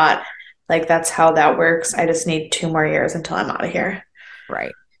prisoner or not. Like that's how that works. I just need 2 more years until I'm out of here.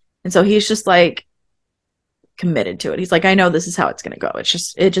 right. And so he's just like committed to it. He's like, I know this is how it's gonna go. It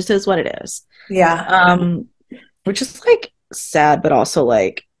just is what it is. Yeah. Um, which is like sad, but also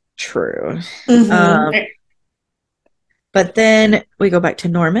like true. Hmm. Um, but then we go back to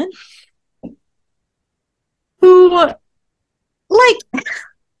Norman, who like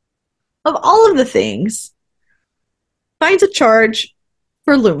of all of the things finds a charge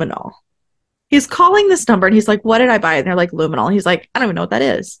for luminol. He's calling this number and he's like, what did I buy? And they're like, luminol. He's like, I don't even know what that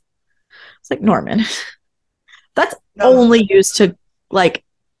is. It's like, Norman, that's No. only used to like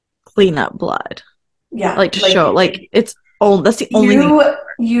clean up blood, Yeah. like to show, Like like it's only, that's the only thing.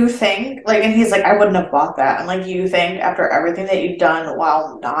 you think like, and he's like, I wouldn't have bought that. And like, you think after everything that you've done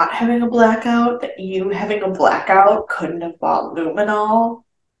while not having a blackout, that you having a blackout couldn't have bought luminol?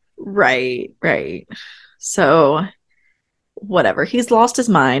 Right, right. So, whatever. He's lost his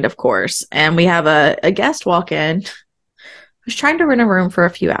mind, of course. And we have a guest walk in who's trying to rent a room for a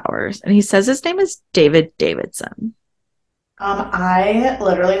few hours. And he says his name is David Davidson. I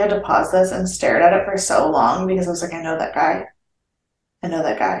literally had to pause this and stared at it for so long because I was like, I know that guy. I know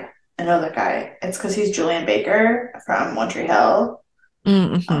that guy. I know that guy. It's because he's Julian Baker from One Tree Hill.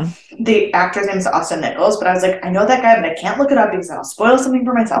 Um, Mm-hmm. the actor's name is Austin Nichols, but I was like, I know that guy, but I can't look it up because I'll spoil something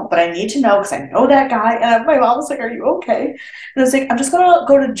for myself. But I need to know because I know that guy. And my mom was like, are you okay? And I was like, I'm just gonna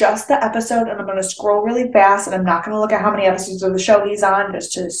go to just the episode and I'm gonna scroll really fast and I'm not gonna look at how many episodes of the show he's on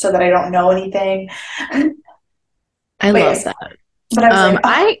just to, so that I don't know anything. I But love yes, that. but I was like, oh,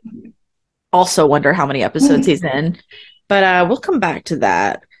 I also wonder how many episodes he's in, but we'll come back to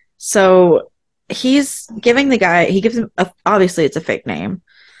that. So he's giving the guy, he gives him, obviously it's a fake name,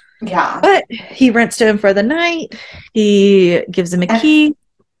 yeah. but he rents to him for the night. He gives him a And key.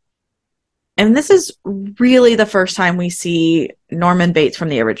 And this is really the first time we see Norman Bates from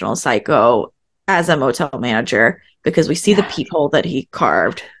the original Psycho as a motel manager because we see the yeah. peephole that he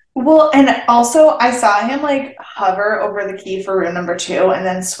carved. Well, and also I saw him like hover over the key for room number two and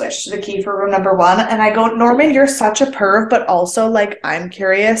then switch to the key for room number one. And I go, Norman, you're such a perv, but also like I'm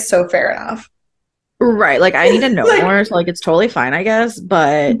curious, so fair enough. Right. Like I need to know Like, more. So like it's totally fine, I guess.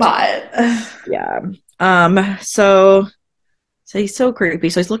 But but yeah. So he's so creepy.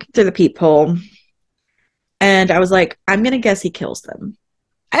 So he's looking through the peephole, and I was like, I'm gonna guess he kills them.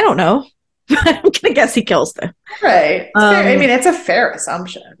 I don't know, but I'm gonna guess he kills them. right. It's fair. I Um, mean, it's a fair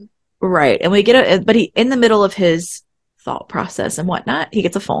assumption. right. And we get but he in the middle of his thought process and whatnot, he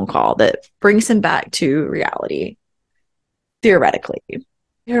gets a phone call that brings him back to reality, theoretically.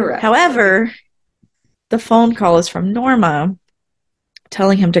 You're right. However, the phone call is from Norma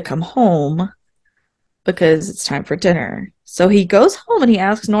telling him to come home because it's time for dinner. So he goes home and he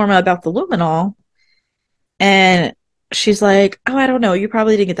asks Norma about the luminol, and she's like, "Oh, I don't know. You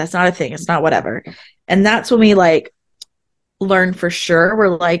probably didn't get that. It's not a thing. It's not whatever." And that's when we like learn for sure. We're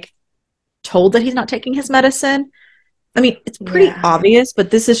like told that he's not taking his medicine, I mean, it's pretty Yeah. obvious,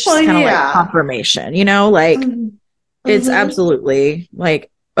 but this is Well, just kind of like yeah. confirmation, you know? Like Mhm. it's Mhm. absolutely like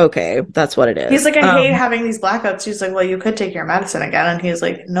okay, that's what it He's is. like, I hate having these blackouts. She's like, well, you could take your medicine again. And he's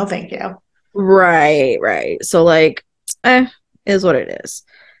like, no, thank you. Right, right. So like is what it is.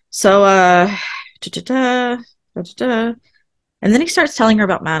 So da-da-da, da-da-da. And then he starts telling her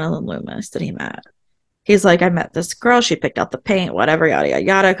about Madeline Loomis that he met. He's like, I met this girl, she picked out the paint, whatever, yada yada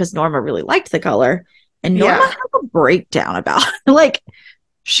yada, because Norma really liked the color. And Norma Yeah. has a breakdown about it. Like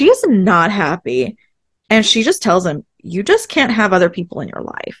she's not happy. And she just tells him, you just can't have other people in your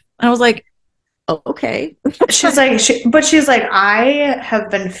life. And I was like, oh, okay. But she's like, I have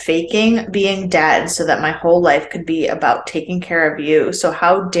been faking being dead so that my whole life could be about taking care of you. So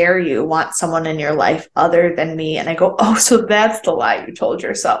how dare you want someone in your life other than me? And I go, oh, so that's the lie you told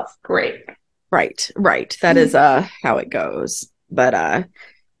yourself. Great. Right, right. That is how it goes. But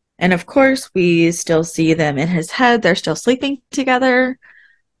and of course we still see them in his head. They're still sleeping together,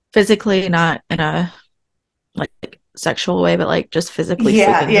 physically, not in a like sexual way, but like just physically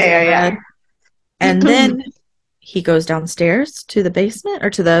Yeah, sleeping in yeah, his yeah, bed. And yeah. then he goes downstairs to the basement or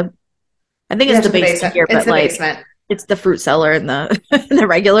to the I think it's Yeah, the to the basement basement. here, It's but the like basement. it's the fruit cellar in the in the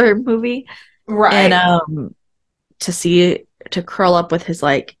regular movie. And Right. to see to curl up with his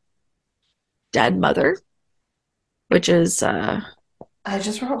like dead mother, which is I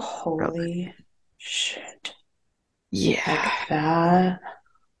just wrote, rough. holy shit. Yeah. Like that.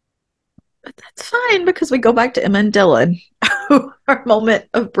 But that's fine because we go back to Emma and Dylan, our moment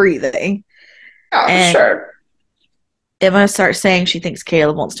of breathing. Oh, And sure. Emma starts saying she thinks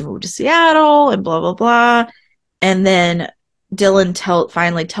Caleb wants to move to Seattle and blah blah blah. And then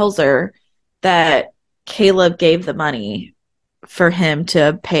finally tells her that Caleb gave the money for him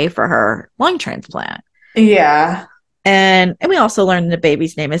to pay for her lung transplant. Yeah. And we also learned the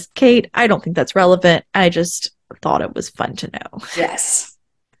baby's name is Kate. I don't think that's relevant. I just thought it was fun to know. Yes.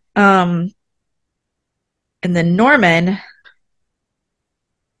 Um, and then Norman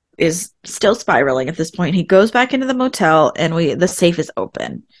is still spiraling at this point. He goes back into the motel and the safe is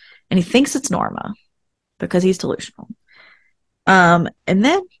open. And he thinks it's Norma because he's delusional. And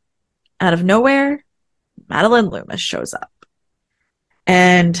then out of nowhere, Madeline Loomis shows up.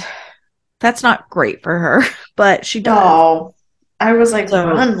 And that's not great for her, but she does. No. I was like, So,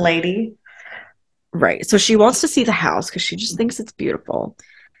 run, lady. right. So she wants to see the house because she just thinks it's beautiful.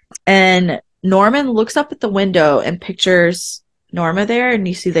 And Norman looks up at the window and pictures Norma there, and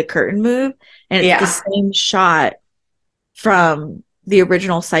you see the curtain move, and it's the Yeah. same shot from the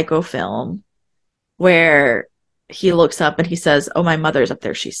original Psycho film where he looks up and he says, "Oh, my mother's up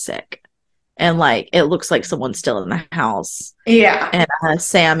there. She's sick." And like it looks like someone's still in the house. Yeah. And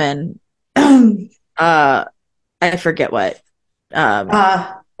Sam and uh I forget what um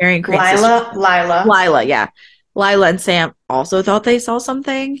uh, Marion Crane's sister. Lila. Lila, yeah. Lila and Sam also thought they saw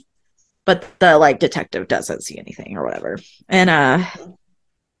something, but the like detective doesn't see anything or whatever. And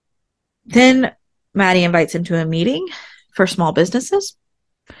then Maddie invites him to a meeting for small businesses.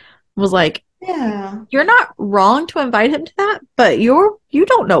 Was like, Yeah. you're not wrong to invite him to that, but you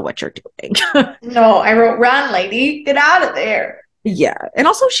don't know what you're doing. No, I wrote, run, lady. Get out of there. Yeah. And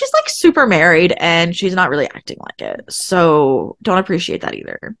also she's like super married and she's not really acting like it. So don't appreciate that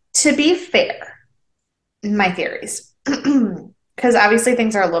either. To be fair, my theories. Because obviously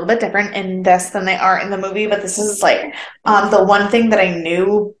things are a little bit different in this than they are in the movie, but this is like the one thing that I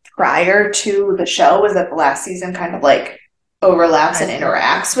knew prior to the show was that the last season kind of like overlaps and Ties in.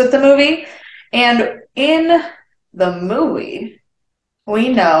 interacts with the movie. And in the movie, we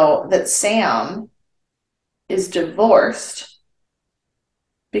know that Sam is divorced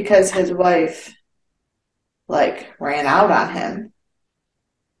because his wife like ran out on him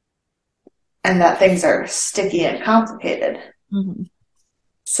and that things are sticky and complicated. Mhm.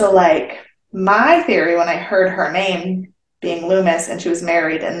 So, like, my theory when I heard her name being Loomis and she was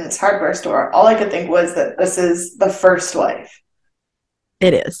married in this hardware store, all I could think was that this is the first wife.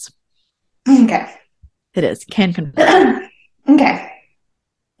 It is. Okay. It is. Can confirm. Okay.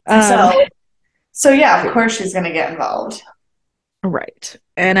 Um, So, so yeah, of course she's gonna get involved. right.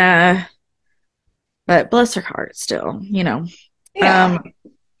 And but bless her heart still, you know. Yeah. Um,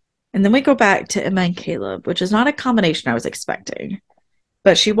 and then we go back to Emma and Caleb, which is not a combination I was expecting.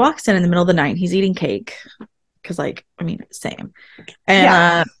 But she walks in the middle of the night and he's eating cake. Because like, I mean, same.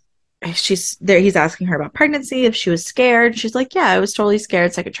 And Yeah. she's there, he's asking her about pregnancy, if she was scared. She's like, yeah, I was totally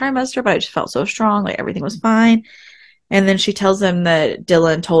scared second trimester, but I just felt so strong, like everything was fine. And then she tells him that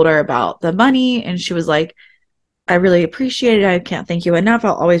Dylan told her about the money, and she was like, I really appreciate it. I can't thank you enough.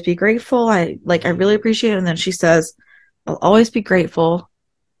 I'll always be grateful. I really appreciate it. And then she says, I'll always be grateful.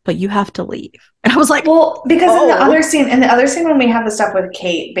 but you have to leave. And I was like, Well, because oh, in the other scene when we have the stuff with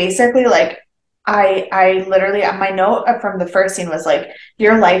Kate, basically like I literally my note from the first scene was like,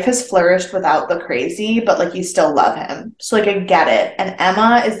 your life has flourished without the crazy, but like you still love him. So like I get it. And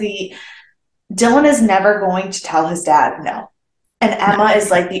Emma is the Dylan is never going to tell his dad no. And no, Emma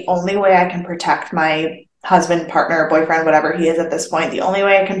is like the only way I can protect my husband, partner, boyfriend, whatever he is at this point. The only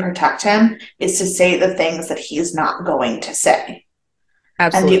way I can protect him is to say the things that he's not going to say.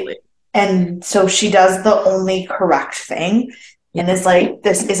 And the absolutely. and so she does the only correct thing Yeah. and is like,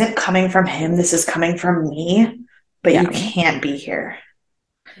 this isn't coming from him, this is coming from me, but you Yeah. can't be here.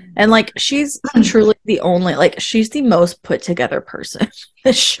 And like she's truly the only like she's the most put together person in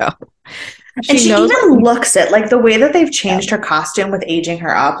this show. And She she knows even like looks it, like the way that they've yeah, changed her costume with aging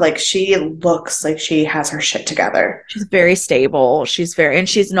her up, like she looks like she has her shit together. she's very stable. She's very and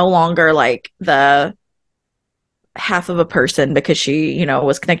she's no longer like the half of a person because she,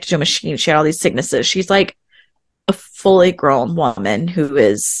 was connected to a machine. She had all these sicknesses. She's like a fully grown woman who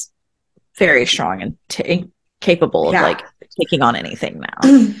is very strong and capable of Yeah. like taking on anything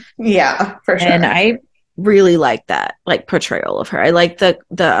now. Yeah, for And sure. I really like that like portrayal of her. I like the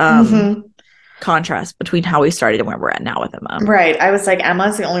Hmm. contrast between how we started and where we're at now with Emma. Right. I was like,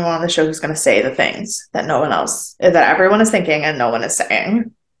 Emma's the only one on the show who's going to say the things that no one else, that everyone is thinking and no one is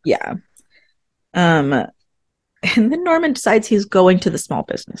saying. Yeah. Um and then Norman decides he's going to the small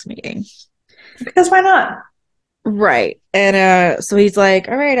business meeting. Because why not? Right. And so he's like,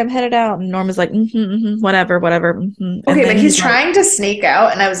 all right, I'm headed out. And Norman's like, whatever, whatever. And Okay, then but he's he's like, trying to sneak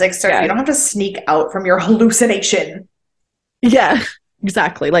out. And I was like, sir, you yeah, don't have to sneak out from your hallucination. yeah,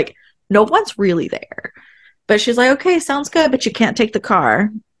 exactly. Like, no one's really there. But she's like, okay, sounds good, but you can't take the car.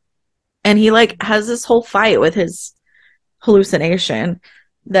 And he like has this whole fight with his hallucination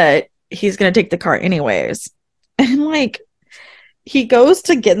that he's going to take the car anyways. And like, he goes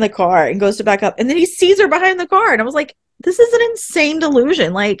to get in the car and goes to back up. And then he sees her behind the car. And I was like, this is an insane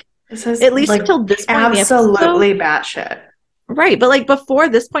delusion. Like, This is at least like until this point in the episode, absolutely batshit. right? But like before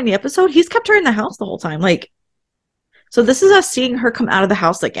this point in the episode, he's kept her in the house the whole time. Like, so this is us seeing her come out of the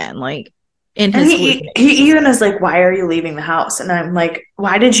house again, like in And his he hallucinations. even is like, why are you leaving the house? And I'm like,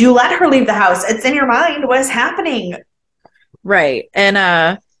 why did you let her leave the house? It's in your mind. What is happening? Right.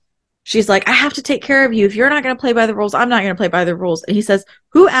 And she's like, I have to take care of you. If you're not gonna play by the rules, I'm not gonna play by the rules. And he says,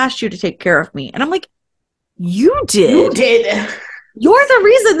 who asked you to take care of me? And I'm like, you You did. did. You're the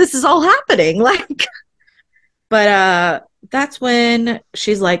reason this is all happening. Like, but that's when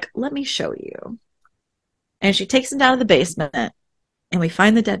she's like, let me show you. And she takes him down to the basement and we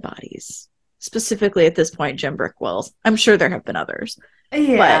find the dead bodies. Specifically at this point, Jim Brickwell's. I'm sure there have been others, but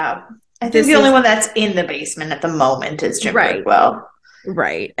Yeah. I think this the only is one that's in the basement at the moment is Jim right, Brickwell.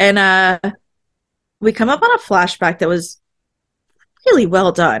 right. And we come up on a flashback that was really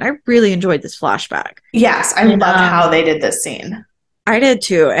well done. I really enjoyed this flashback. Yes, I And loved how they did this scene. I did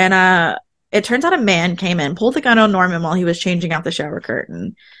too. And it turns out a man came in, pulled the gun on Norman while he was changing out the shower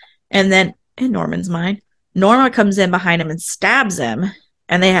curtain. And then in Norman's mind, Norma comes in behind him and stabs him.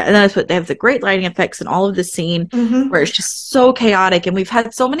 And that's what they have the great lighting effects and all of the scene where Mm-hmm. it's just so chaotic. And we've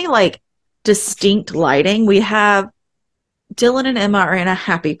had so many like distinct lighting. We have Dylan and Emma are in a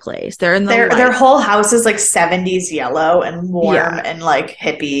happy place. They're in the Their light. whole house is like 70s yellow and warm Yeah. and like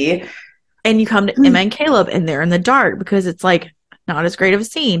hippie. And you come to Emma and Caleb and they're in the dark because it's like not as great of a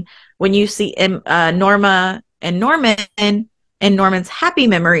scene. When you see Norma and Norman and Norman's happy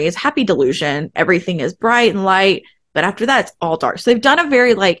memories, happy delusion, everything is bright and light. But after that, it's all dark. So they've done a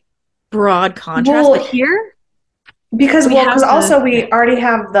very like broad contrast. But Well, here because we have because also yeah, we already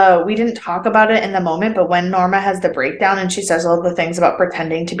have we didn't talk about it in the moment, but when Norma has the breakdown and she says all the things about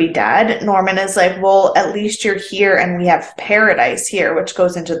pretending to be dead, Norman is like, well, at least you're here and we have paradise here, which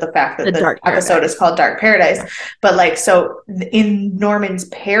goes into the fact the that the dark episode is paradise. called Dark Paradise. Yeah. But like, so in Norman's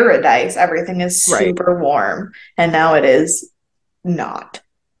paradise, everything is Right. super warm, and now it is not.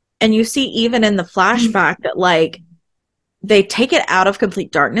 And you see even in the flashback that like they take it out of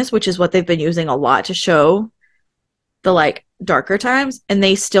complete darkness, which is what they've been using a lot to show the like darker times, and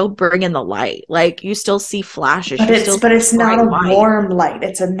they still bring in the light. Like you still see flashes, you still But see it's not bright a light. warm light.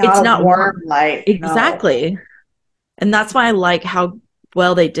 It's not It's a not warm warm. light. No. Exactly. And that's why I like how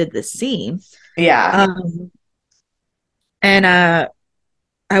well they did this scene. Yeah. Um and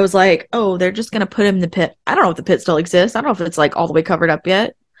I was like, oh, they're just gonna put him in the pit. I don't know if the pit still exists. I don't know if it's like all the way covered up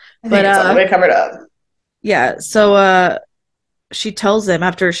yet. I But think it's all the way covered up. yeah, so she tells him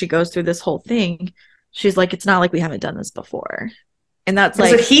after she goes through this whole thing, she's like, it's not like we haven't done this before. And that's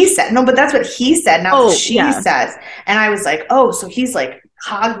That's what like, he said. No, but that's what he said, not what oh she yeah, says. And I was like, oh, so he's like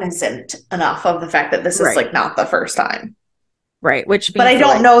cognizant enough of the fact that this is right. like not the first time. Right. Which But means that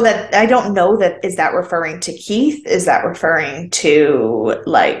like, I don't know that is that referring to Keith? Is that referring to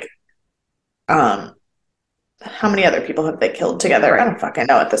like um how many other people have they killed together? I right. don't fucking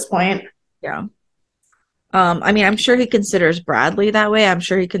know at this point. Yeah. I mean, I'm sure he considers Bradley that way. I'm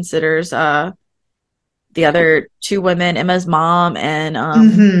sure he considers the other two women, Emma's mom and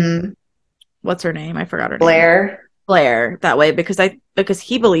Mm-hmm. what's her name? I forgot her name. Blair. Blair that way because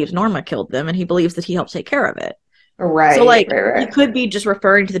he believes Norma killed them and he believes that he helped take care of it. So Right, like right, he right. could be just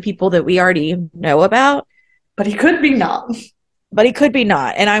referring to the people that we already know about, But he could be not. but he could be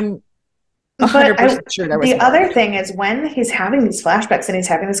not. And I'm But I, 100% sure there was the more. other thing is when he's having these flashbacks and he's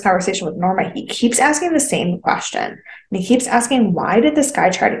having this conversation with Norma, he keeps asking the same question. And he keeps asking, why did this guy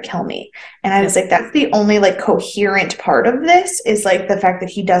try to kill me? And I was Yep. like, that's the only like coherent part of this is like the fact that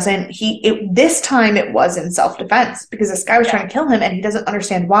he doesn't, this time it was in self-defense because this guy was Yeah. trying to kill him and he doesn't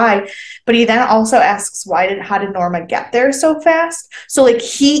understand why. But he then also asks, how did Norma get there so fast? So like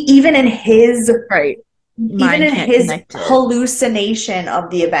Right. even Mine in can't his connect it. hallucination of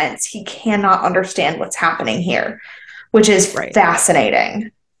the events, he cannot understand what's happening here, which is Right.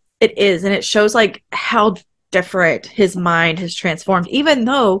 fascinating. It is. And it shows like how different his mind has transformed, even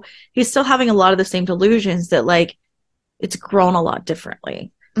though he's still having a lot of the same delusions that like it's grown a lot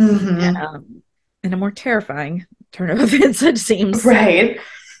differently. Mm-hmm. Um, and a more terrifying turn of events, it seems. Right.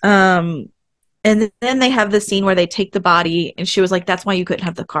 Um, and then they have the scene where they take the body, and she was like, "That's why you couldn't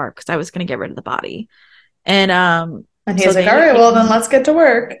have the car because I was going to get rid of the body." And And so he's they like, all end up right, well, then taking let's get to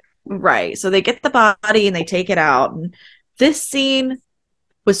work. right. So they get the body and they take it out. And this scene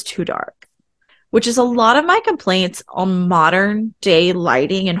was too dark, which is a lot of my complaints on modern day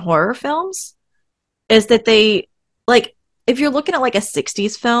lighting in horror films. Is that they like if you're looking at like a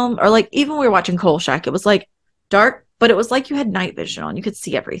 60s film or like even we were watching Kolchak, it was like dark, but it was like you had night vision on. You could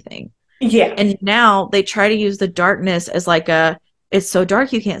see everything. Yeah. And now they try to use the darkness as like a it's so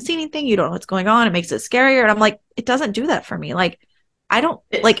dark you can't see anything, you don't know what's going on, it makes it scarier. And I'm like, it doesn't do that for me. Like I don't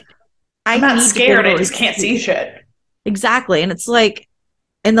like I'm I not need to be scared. able I to just can't see see. shit. Exactly. And it's like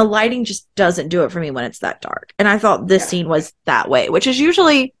and the lighting just doesn't do it for me when it's that dark. And I thought this Yeah. scene was that way, which is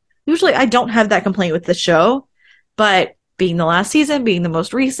usually I don't have that complaint with the show, but being the last season, being the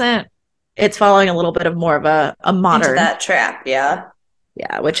most recent, it's following a little bit of more of a Into modern, that trap. Yeah.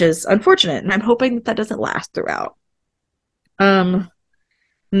 yeah, which is unfortunate. And I'm hoping that that doesn't last throughout. Um,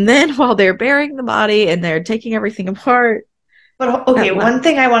 and then while they're burying the body and they're taking everything apart, But that okay, last one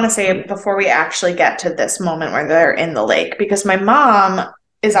thing I want to say scene. before we actually get to this moment where they're in the lake, because my mom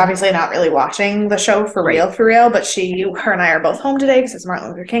is obviously not really watching the show Right. for real, but her and I are both home today because it's Martin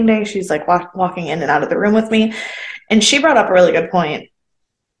Luther King Day. She's like walking in and out of the room with me. And she brought up a really good point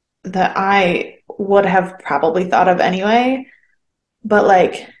that I would have probably thought of anyway. But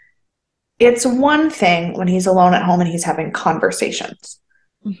like, it's one thing when he's alone at home and he's having conversations.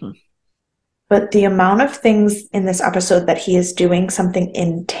 Mhm. But the amount of things in this episode that he is doing something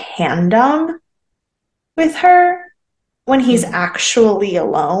in tandem with her when he's Mhm. actually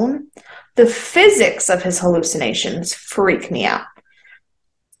alone, the physics of his hallucinations freak me out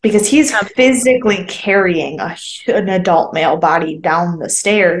because he's Absolutely. physically carrying an adult male body down the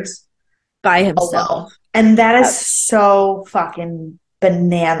stairs By alone. himself. And that is Yes. so fucking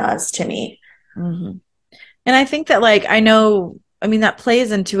bananas to me. Mhm. And I think that like I know, I mean that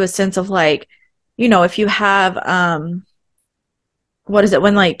plays into a sense of like, if you have what is it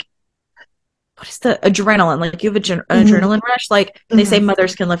when like what is the adrenaline? Like you have an Mm-hmm. adrenaline rush, like they say Mm-hmm.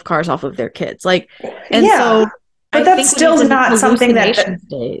 mothers can lift cars off of their kids. Like and Yeah. so But I that's think when he's still in his not something hallucination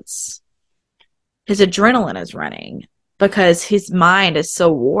states, his adrenaline is running because his mind is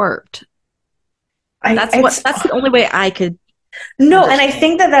so warped. it's That's the only way I could no, and I understand.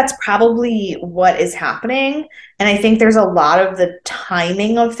 think that that's probably what is happening. And I think there's a lot of the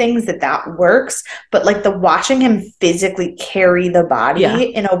timing of things that works, but like the watching him physically carry the Yeah.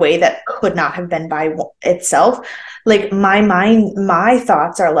 body in a way that could not have been by itself. Like my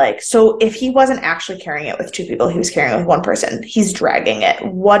thoughts are like, so if he wasn't actually carrying it with two people, he was carrying it with one person, he's dragging it.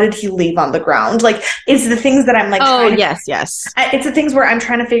 What did he leave on the ground? Like, it's the things that I'm like Oh, trying to, yes, yes. it's the things where I'm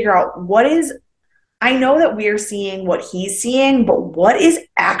trying to figure out what is I know that we're seeing what he's seeing, but what is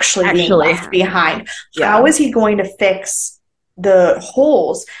actually being Actually left happening. behind? Yeah. How is he going to fix the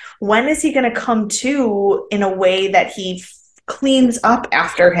holes? When is he going to come to in a way that he cleans up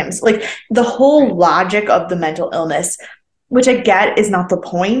after him? Like the whole logic of the mental illness, which I get is not the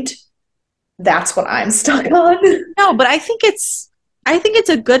point. That's what I'm stuck on. No, but I think it's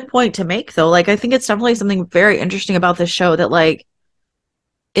a good point to make though. Like I think it's definitely something very interesting about this show that like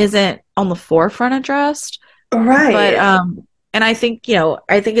isn't on the forefront addressed. But Right. And I think,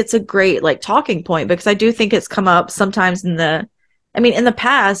 I think it's a great like talking point because I do think it's come up sometimes in the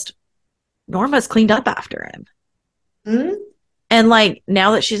past, Norma's cleaned up after him. Hmm? And like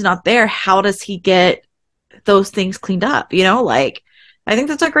now that she's not there, how does he get those things cleaned up? Like I think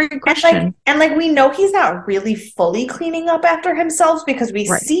that's a great question. And like we know he's not really fully cleaning up after himself because we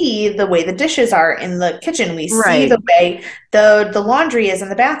Right. see the way the dishes are in the kitchen. We see Right. the way the laundry is in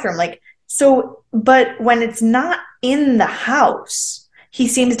the bathroom. Like so, but when it's not in the house, he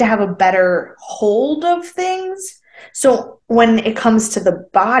seems to have a better hold of things. So when it comes to the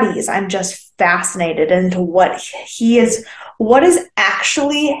bodies, I'm just fascinated into what is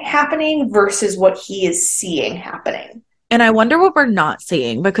actually happening versus what he is seeing happening. And I wonder what we're not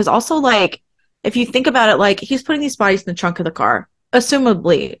seeing because also like if you think about it, like he's putting these bodies in the trunk of the car,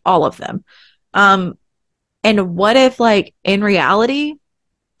 assumably all of them. Um, and what if like in reality,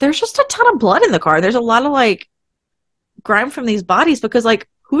 there's just a ton of blood in the car. There's a lot of like grime from these bodies because like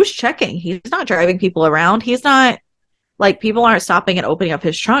who's checking? He's not driving people around. He's not like people aren't stopping and opening up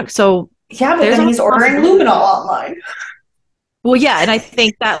his trunk. So Yeah, but there's then a he's ordering possibility. luminol online. Well, yeah, and I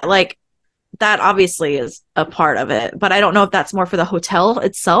think that like that obviously is a part of it, but I don't know if that's more for the hotel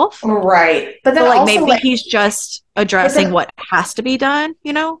itself. Right. But So then like also maybe like he's just but addressing then what has to be done?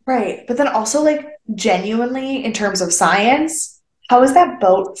 right. But then also like genuinely in terms of science, how is that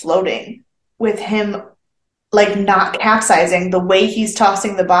boat floating with him like not capsizing the way he's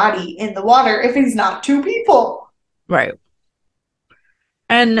tossing the body in the water if he's not two people? Right.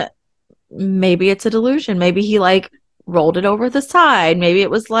 And maybe it's a delusion. Maybe he like rolled it over the side. Maybe it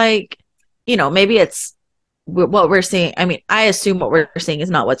was like, maybe it's what we're seeing. I mean, I assume what we're seeing is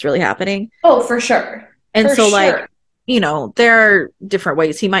not what's really happening. Oh, for sure. And For so, like, sure. there are different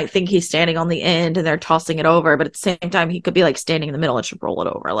ways. He might think he's standing on the end and they're tossing it over, but at the same time, he could be like standing in the middle and should roll it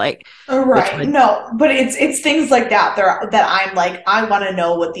over. Like, which Right. would, No, but it's things like that that I'm like I want to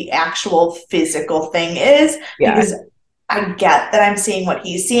know what the actual physical thing is yeah. because I get that I'm seeing what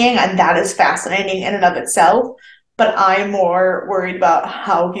he's seeing and that is fascinating in and of itself, but I'm more worried about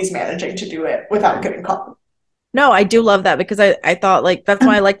how he's managing to do it without getting caught. No, I do love that because I thought like that's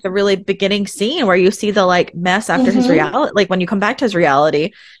why I like the really beginning scene where you see the like mess after his Mm-hmm. reality, like when you come back to his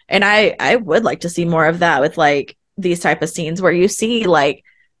reality. And I would like to see more of that with like these type of scenes where you see like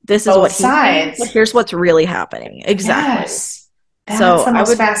this is Both what he's seeing, but sides. here's what's really happening. Exactly. Yes. That's So the I most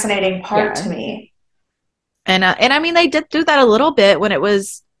would, fascinating part yeah. to me. And I mean they did do that a little bit when it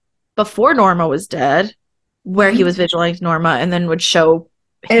was before Norma was dead, where he Mhm. was visualizing Norma and then would show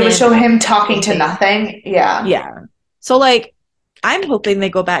It would him show him talking doing to things. nothing. Yeah. Yeah. So like I'm hoping they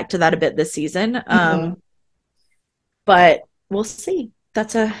go back to that a bit this season. Hmm. But we'll see.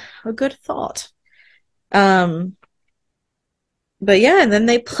 That's a good thought. Um, but yeah, and then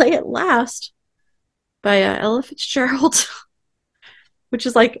they play it last by Ella Fitzgerald, which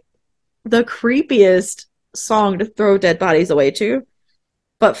is like the creepiest song to throw dead bodies away to,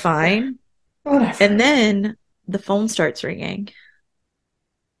 but fine. And Whatever. then the phone starts ringing.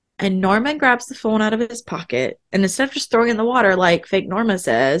 And Norman grabs the phone out of his pocket, and instead of just throwing it in the water like fake Norma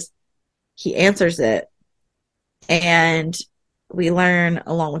says, he answers it. And we learn,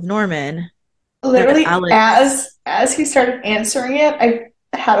 along with Norman, that Literally, Alex, as he started answering it,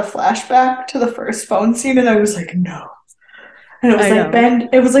 I had a flashback to the first phone scene, and I was like, no. And I know,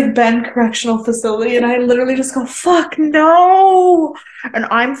 It was like Ben Correctional Facility, and I literally just go, fuck no. And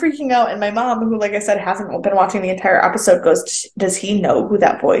I'm freaking out. And my mom, who, like I said, hasn't been watching the entire episode, goes, does he know who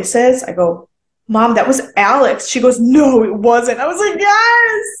that voice is? I go, Mom, that was Alex. She goes, no, it wasn't. I was like,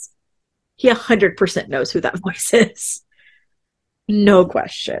 yes. he 100% knows who that voice is. No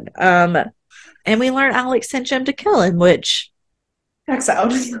question. And we learn Alex sent Jim to kill him, which Checks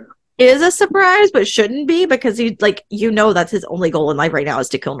out. is a surprise, but shouldn't be because he, like, that's his only goal in life right now is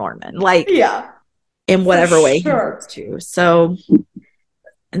to kill Norman, like, Yeah, in for whatever way he sure. needs to. So,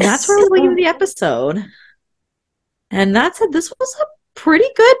 and that's where we leave the episode. And that's it. This was a pretty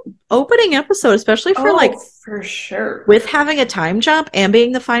good opening episode, especially for Oh, like for sure. with having a time jump and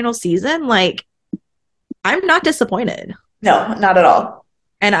being the final season. Like, I'm not disappointed. No, not at all.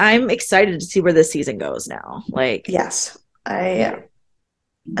 And I'm excited to see where this season goes now. Like, Yes, yeah.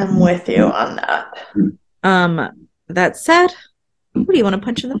 I am with you on that. That said, who do you want to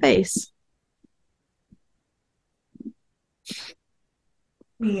punch in the face?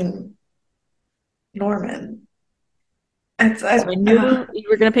 I mean, Norman. So I knew you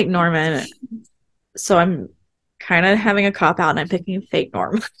were gonna pick Norman. So I'm kind of having a cop out and I'm picking fake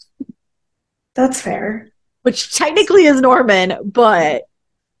Norm, that's fair. which technically is Norman, but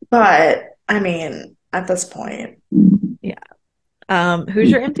But I mean, at this point, yeah.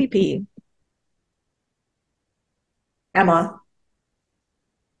 Who's your MVP? Emma.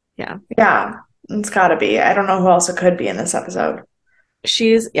 Yeah. Yeah, it's gotta be. I don't know who else it could be in this episode.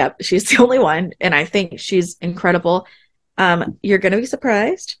 She's the only one, and I think she's incredible. You're gonna be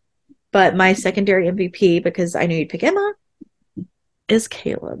surprised, but my secondary MVP, because I knew you'd pick Emma, is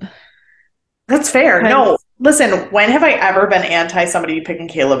Caleb. That's fair. No, Because listen, when have I ever been anti somebody picking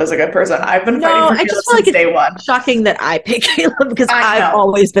Caleb as a good person? I've been fighting no, for I Caleb just feel like since it's day one. shocking that I pick Caleb because I I've know.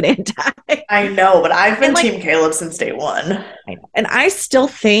 always been anti. I know, but I've And been like Team Caleb since day one. I know. And I still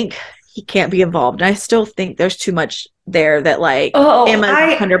think he can't be involved. And I still think there's too much there that like Oh, Emma's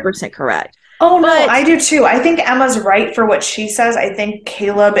 100% correct. oh no, But I do too. I think Emma's right for what she says. I think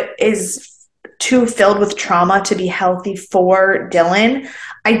Caleb is too filled with trauma to be healthy for Dylan.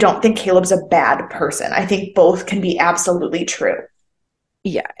 I don't think Caleb's a bad person. I think both can be absolutely true.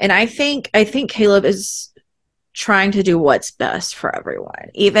 yeah, and I think Caleb is trying to do what's best for everyone.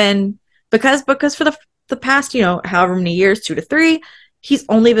 Even because for the past, however many years, 2 to 3, he's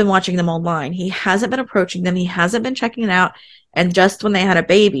only been watching them online. He hasn't been approaching them. He hasn't been checking it out. And just when they had a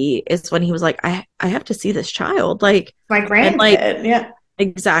baby is when he was like, I have to see this child. Like, My and like grandkid, yeah.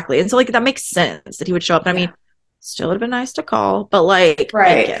 exactly. And so like that makes sense that he would show up. And I Yeah. mean, still would have been nice to call, but like I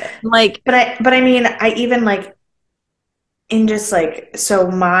Right. get it. Like, But I mean, I even like in just like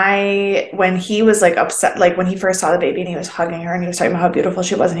so my when he was like upset, like when he first saw the baby and he was hugging her and he was talking about how beautiful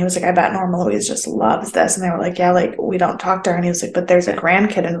she was, and he was like, I bet Norma Louise just loves this. And they were like, yeah, like we don't talk to her. And he was like, but there's a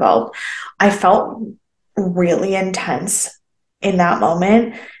grandkid involved. I felt really intense in that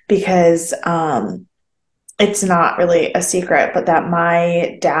moment because it's not really a secret, but that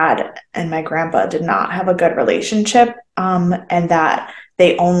my dad and my grandpa did not have a good relationship, and that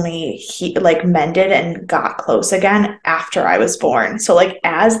they only like mended and got close again after I was born. So like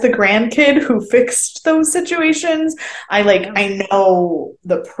as the grandkid who fixed those situations, yeah, I know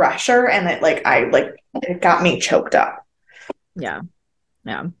the pressure and it got me choked up. yeah,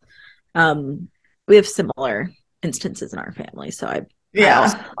 yeah. Um, we have similar instances in our family, so I also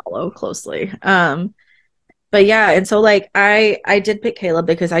Yeah. follow closely. But yeah, and so like I did pick Caleb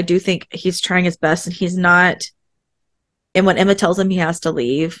because I do think he's trying his best and he's not. And when Emma tells him he has to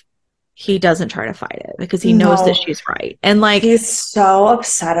leave, he doesn't try to fight it because he knows that No, she's right. And like, he's so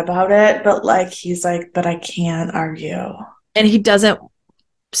upset about it, but like he's like, but I can't argue. and he doesn't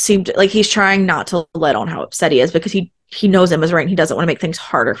seem to like he's trying not to let on how upset he is because he knows Emma's right and he doesn't want to make things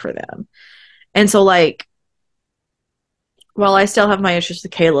harder for them. And so like, while I still have my issues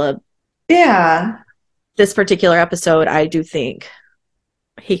with Caleb, Yeah. this particular episode, I do think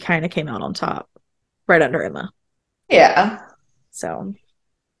he kind of came out on top right under Emma. Yeah. So,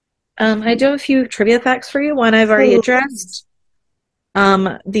 I do have a few trivia facts for you. One I've already Please. addressed.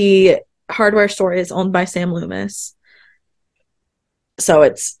 The hardware store is owned by Sam Loomis, so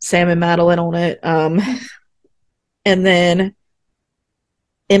it's Sam and Madeline on it. And then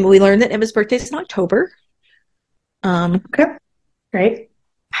we learned that Emma's birthday is in October. Okay. Great.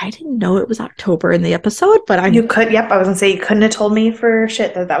 I didn't know it was October in the episode, but You could, yep, I was gonna say you couldn't have told me for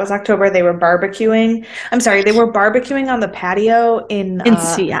shit that that was October. They were barbecuing. I'm sorry, they were barbecuing on the patio in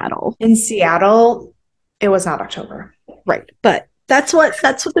Seattle, in Seattle. It was not October. right? But that's what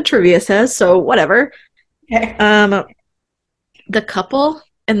the trivia says. So whatever. Okay. The couple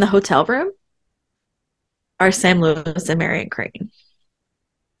in the hotel room are Sam Lewis and Marion Crane.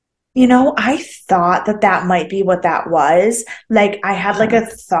 You know, I thought that that might be what that was. Like, I had like Uh-huh. a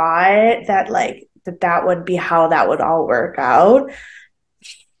thought that that would be how that would all work out.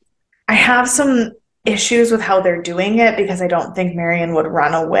 I have some issues with how they're doing it because I don't think Marion would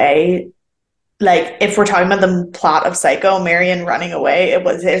run away. Like, if we're talking about the plot of Psycho, Marion running away, it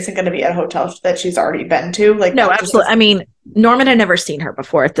isn't going to be at a hotel that she's already been to. Like, No, that just absolutely. doesn't. I mean, Norman had never seen her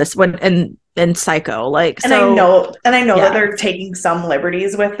before at this one in Psycho. Like, so And I know that yeah, they're taking some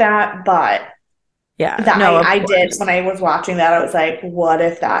liberties with that, but yeah. that No, of I did course. when I was watching that, I was like, what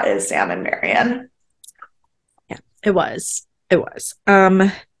if that is Sam and Marion? Yeah, it was. It was.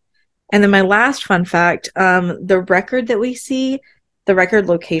 And then my last fun fact, the record that we see, the record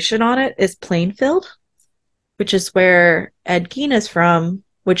location on it is Plainfield, which is where Ed Gein is from,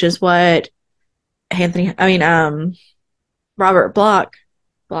 which is what Robert Block,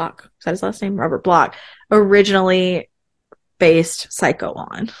 is that his last name? Robert Block, originally based Psycho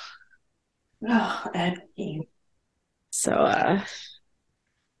on. Oh, Ed Gein. So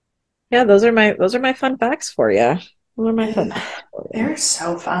yeah, those are my fun facts for you. Those are my fun And facts for you. they're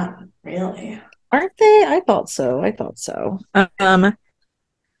so fun, really. Aren't they? I thought so. I thought so.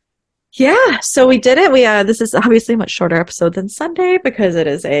 Yeah, so we did it. We this is obviously a much shorter episode than Sunday because it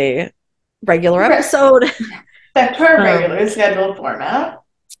is a regular Okay. episode. Back to our Um, regular scheduled format.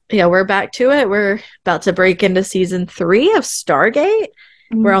 yeah, we're back to it. We're about to break into season 3 of Stargate.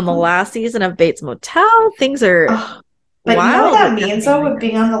 We're on the Mhm. last season of Bates Motel. Things are Oh, but you know what wildly that means happening though right with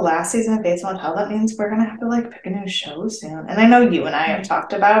being on the last season of Bates Motel? That means we're gonna have to like pick a new show soon. And I know you and I have now.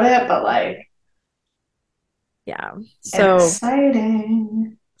 talked about it, but like Yeah. So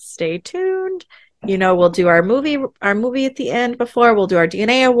exciting. stay tuned. We'll do our movie at the end before. We'll do our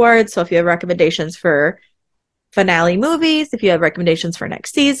DNA awards. So if you have recommendations for finale movies, if you have recommendations for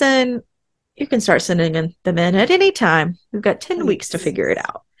next season, you can start sending them in at any time. We've got 10 weeks to Please. figure it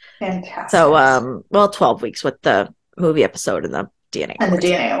out. So, Fantastic. well, 12 weeks with the movie episode and the DNA And the awards.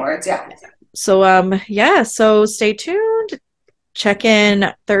 DNA awards, yeah. So, yeah, so stay tuned. Check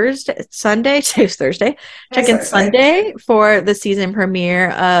in Thursday, Sunday, today's Thursday. Check Today's in Thursday. Sunday for the season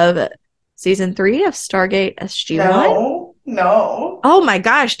premiere of season 3 of Stargate SG-1. No, no, Oh my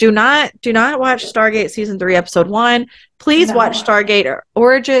gosh, do not watch Stargate season 3 episode 1. Please watch no. Stargate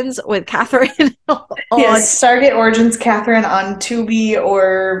Origins with Catherine on Yes, Stargate Origins, Catherine on Tubi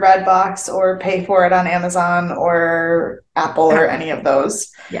or Redbox or pay for it on Amazon or Apple or Apple. any of those.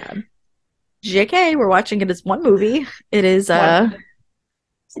 Yeah. JK, we're watching it as one movie. It is One.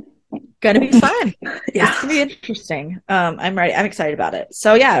 gonna be fun. Yeah. It's gonna be interesting. I'm ready. I'm excited about it.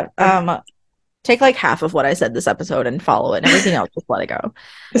 So yeah, take like half of what I said this episode and follow it, and everything else just let it go.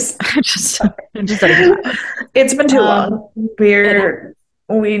 just I'm just letting you know. It's been too Um, long. it,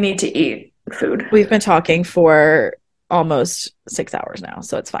 We need to eat food. we've been talking for almost 6 hours now,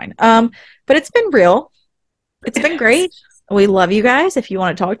 so it's fine. But it's been real. It's It been is. great. We love you guys. If you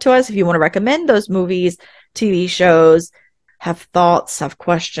want to talk to us, if you want to recommend those movies, TV shows, have thoughts, have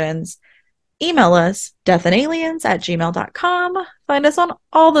questions, email us deathandaliens@gmail.com. Find us on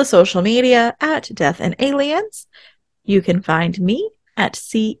all the social media at Death and Aliens. You can find me at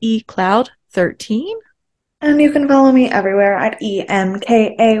CECloud13. And you can follow me everywhere at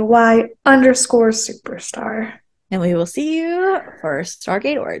EMKAY_superstar. And we will see you for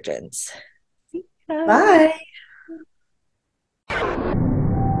Stargate Origins. See ya. Bye.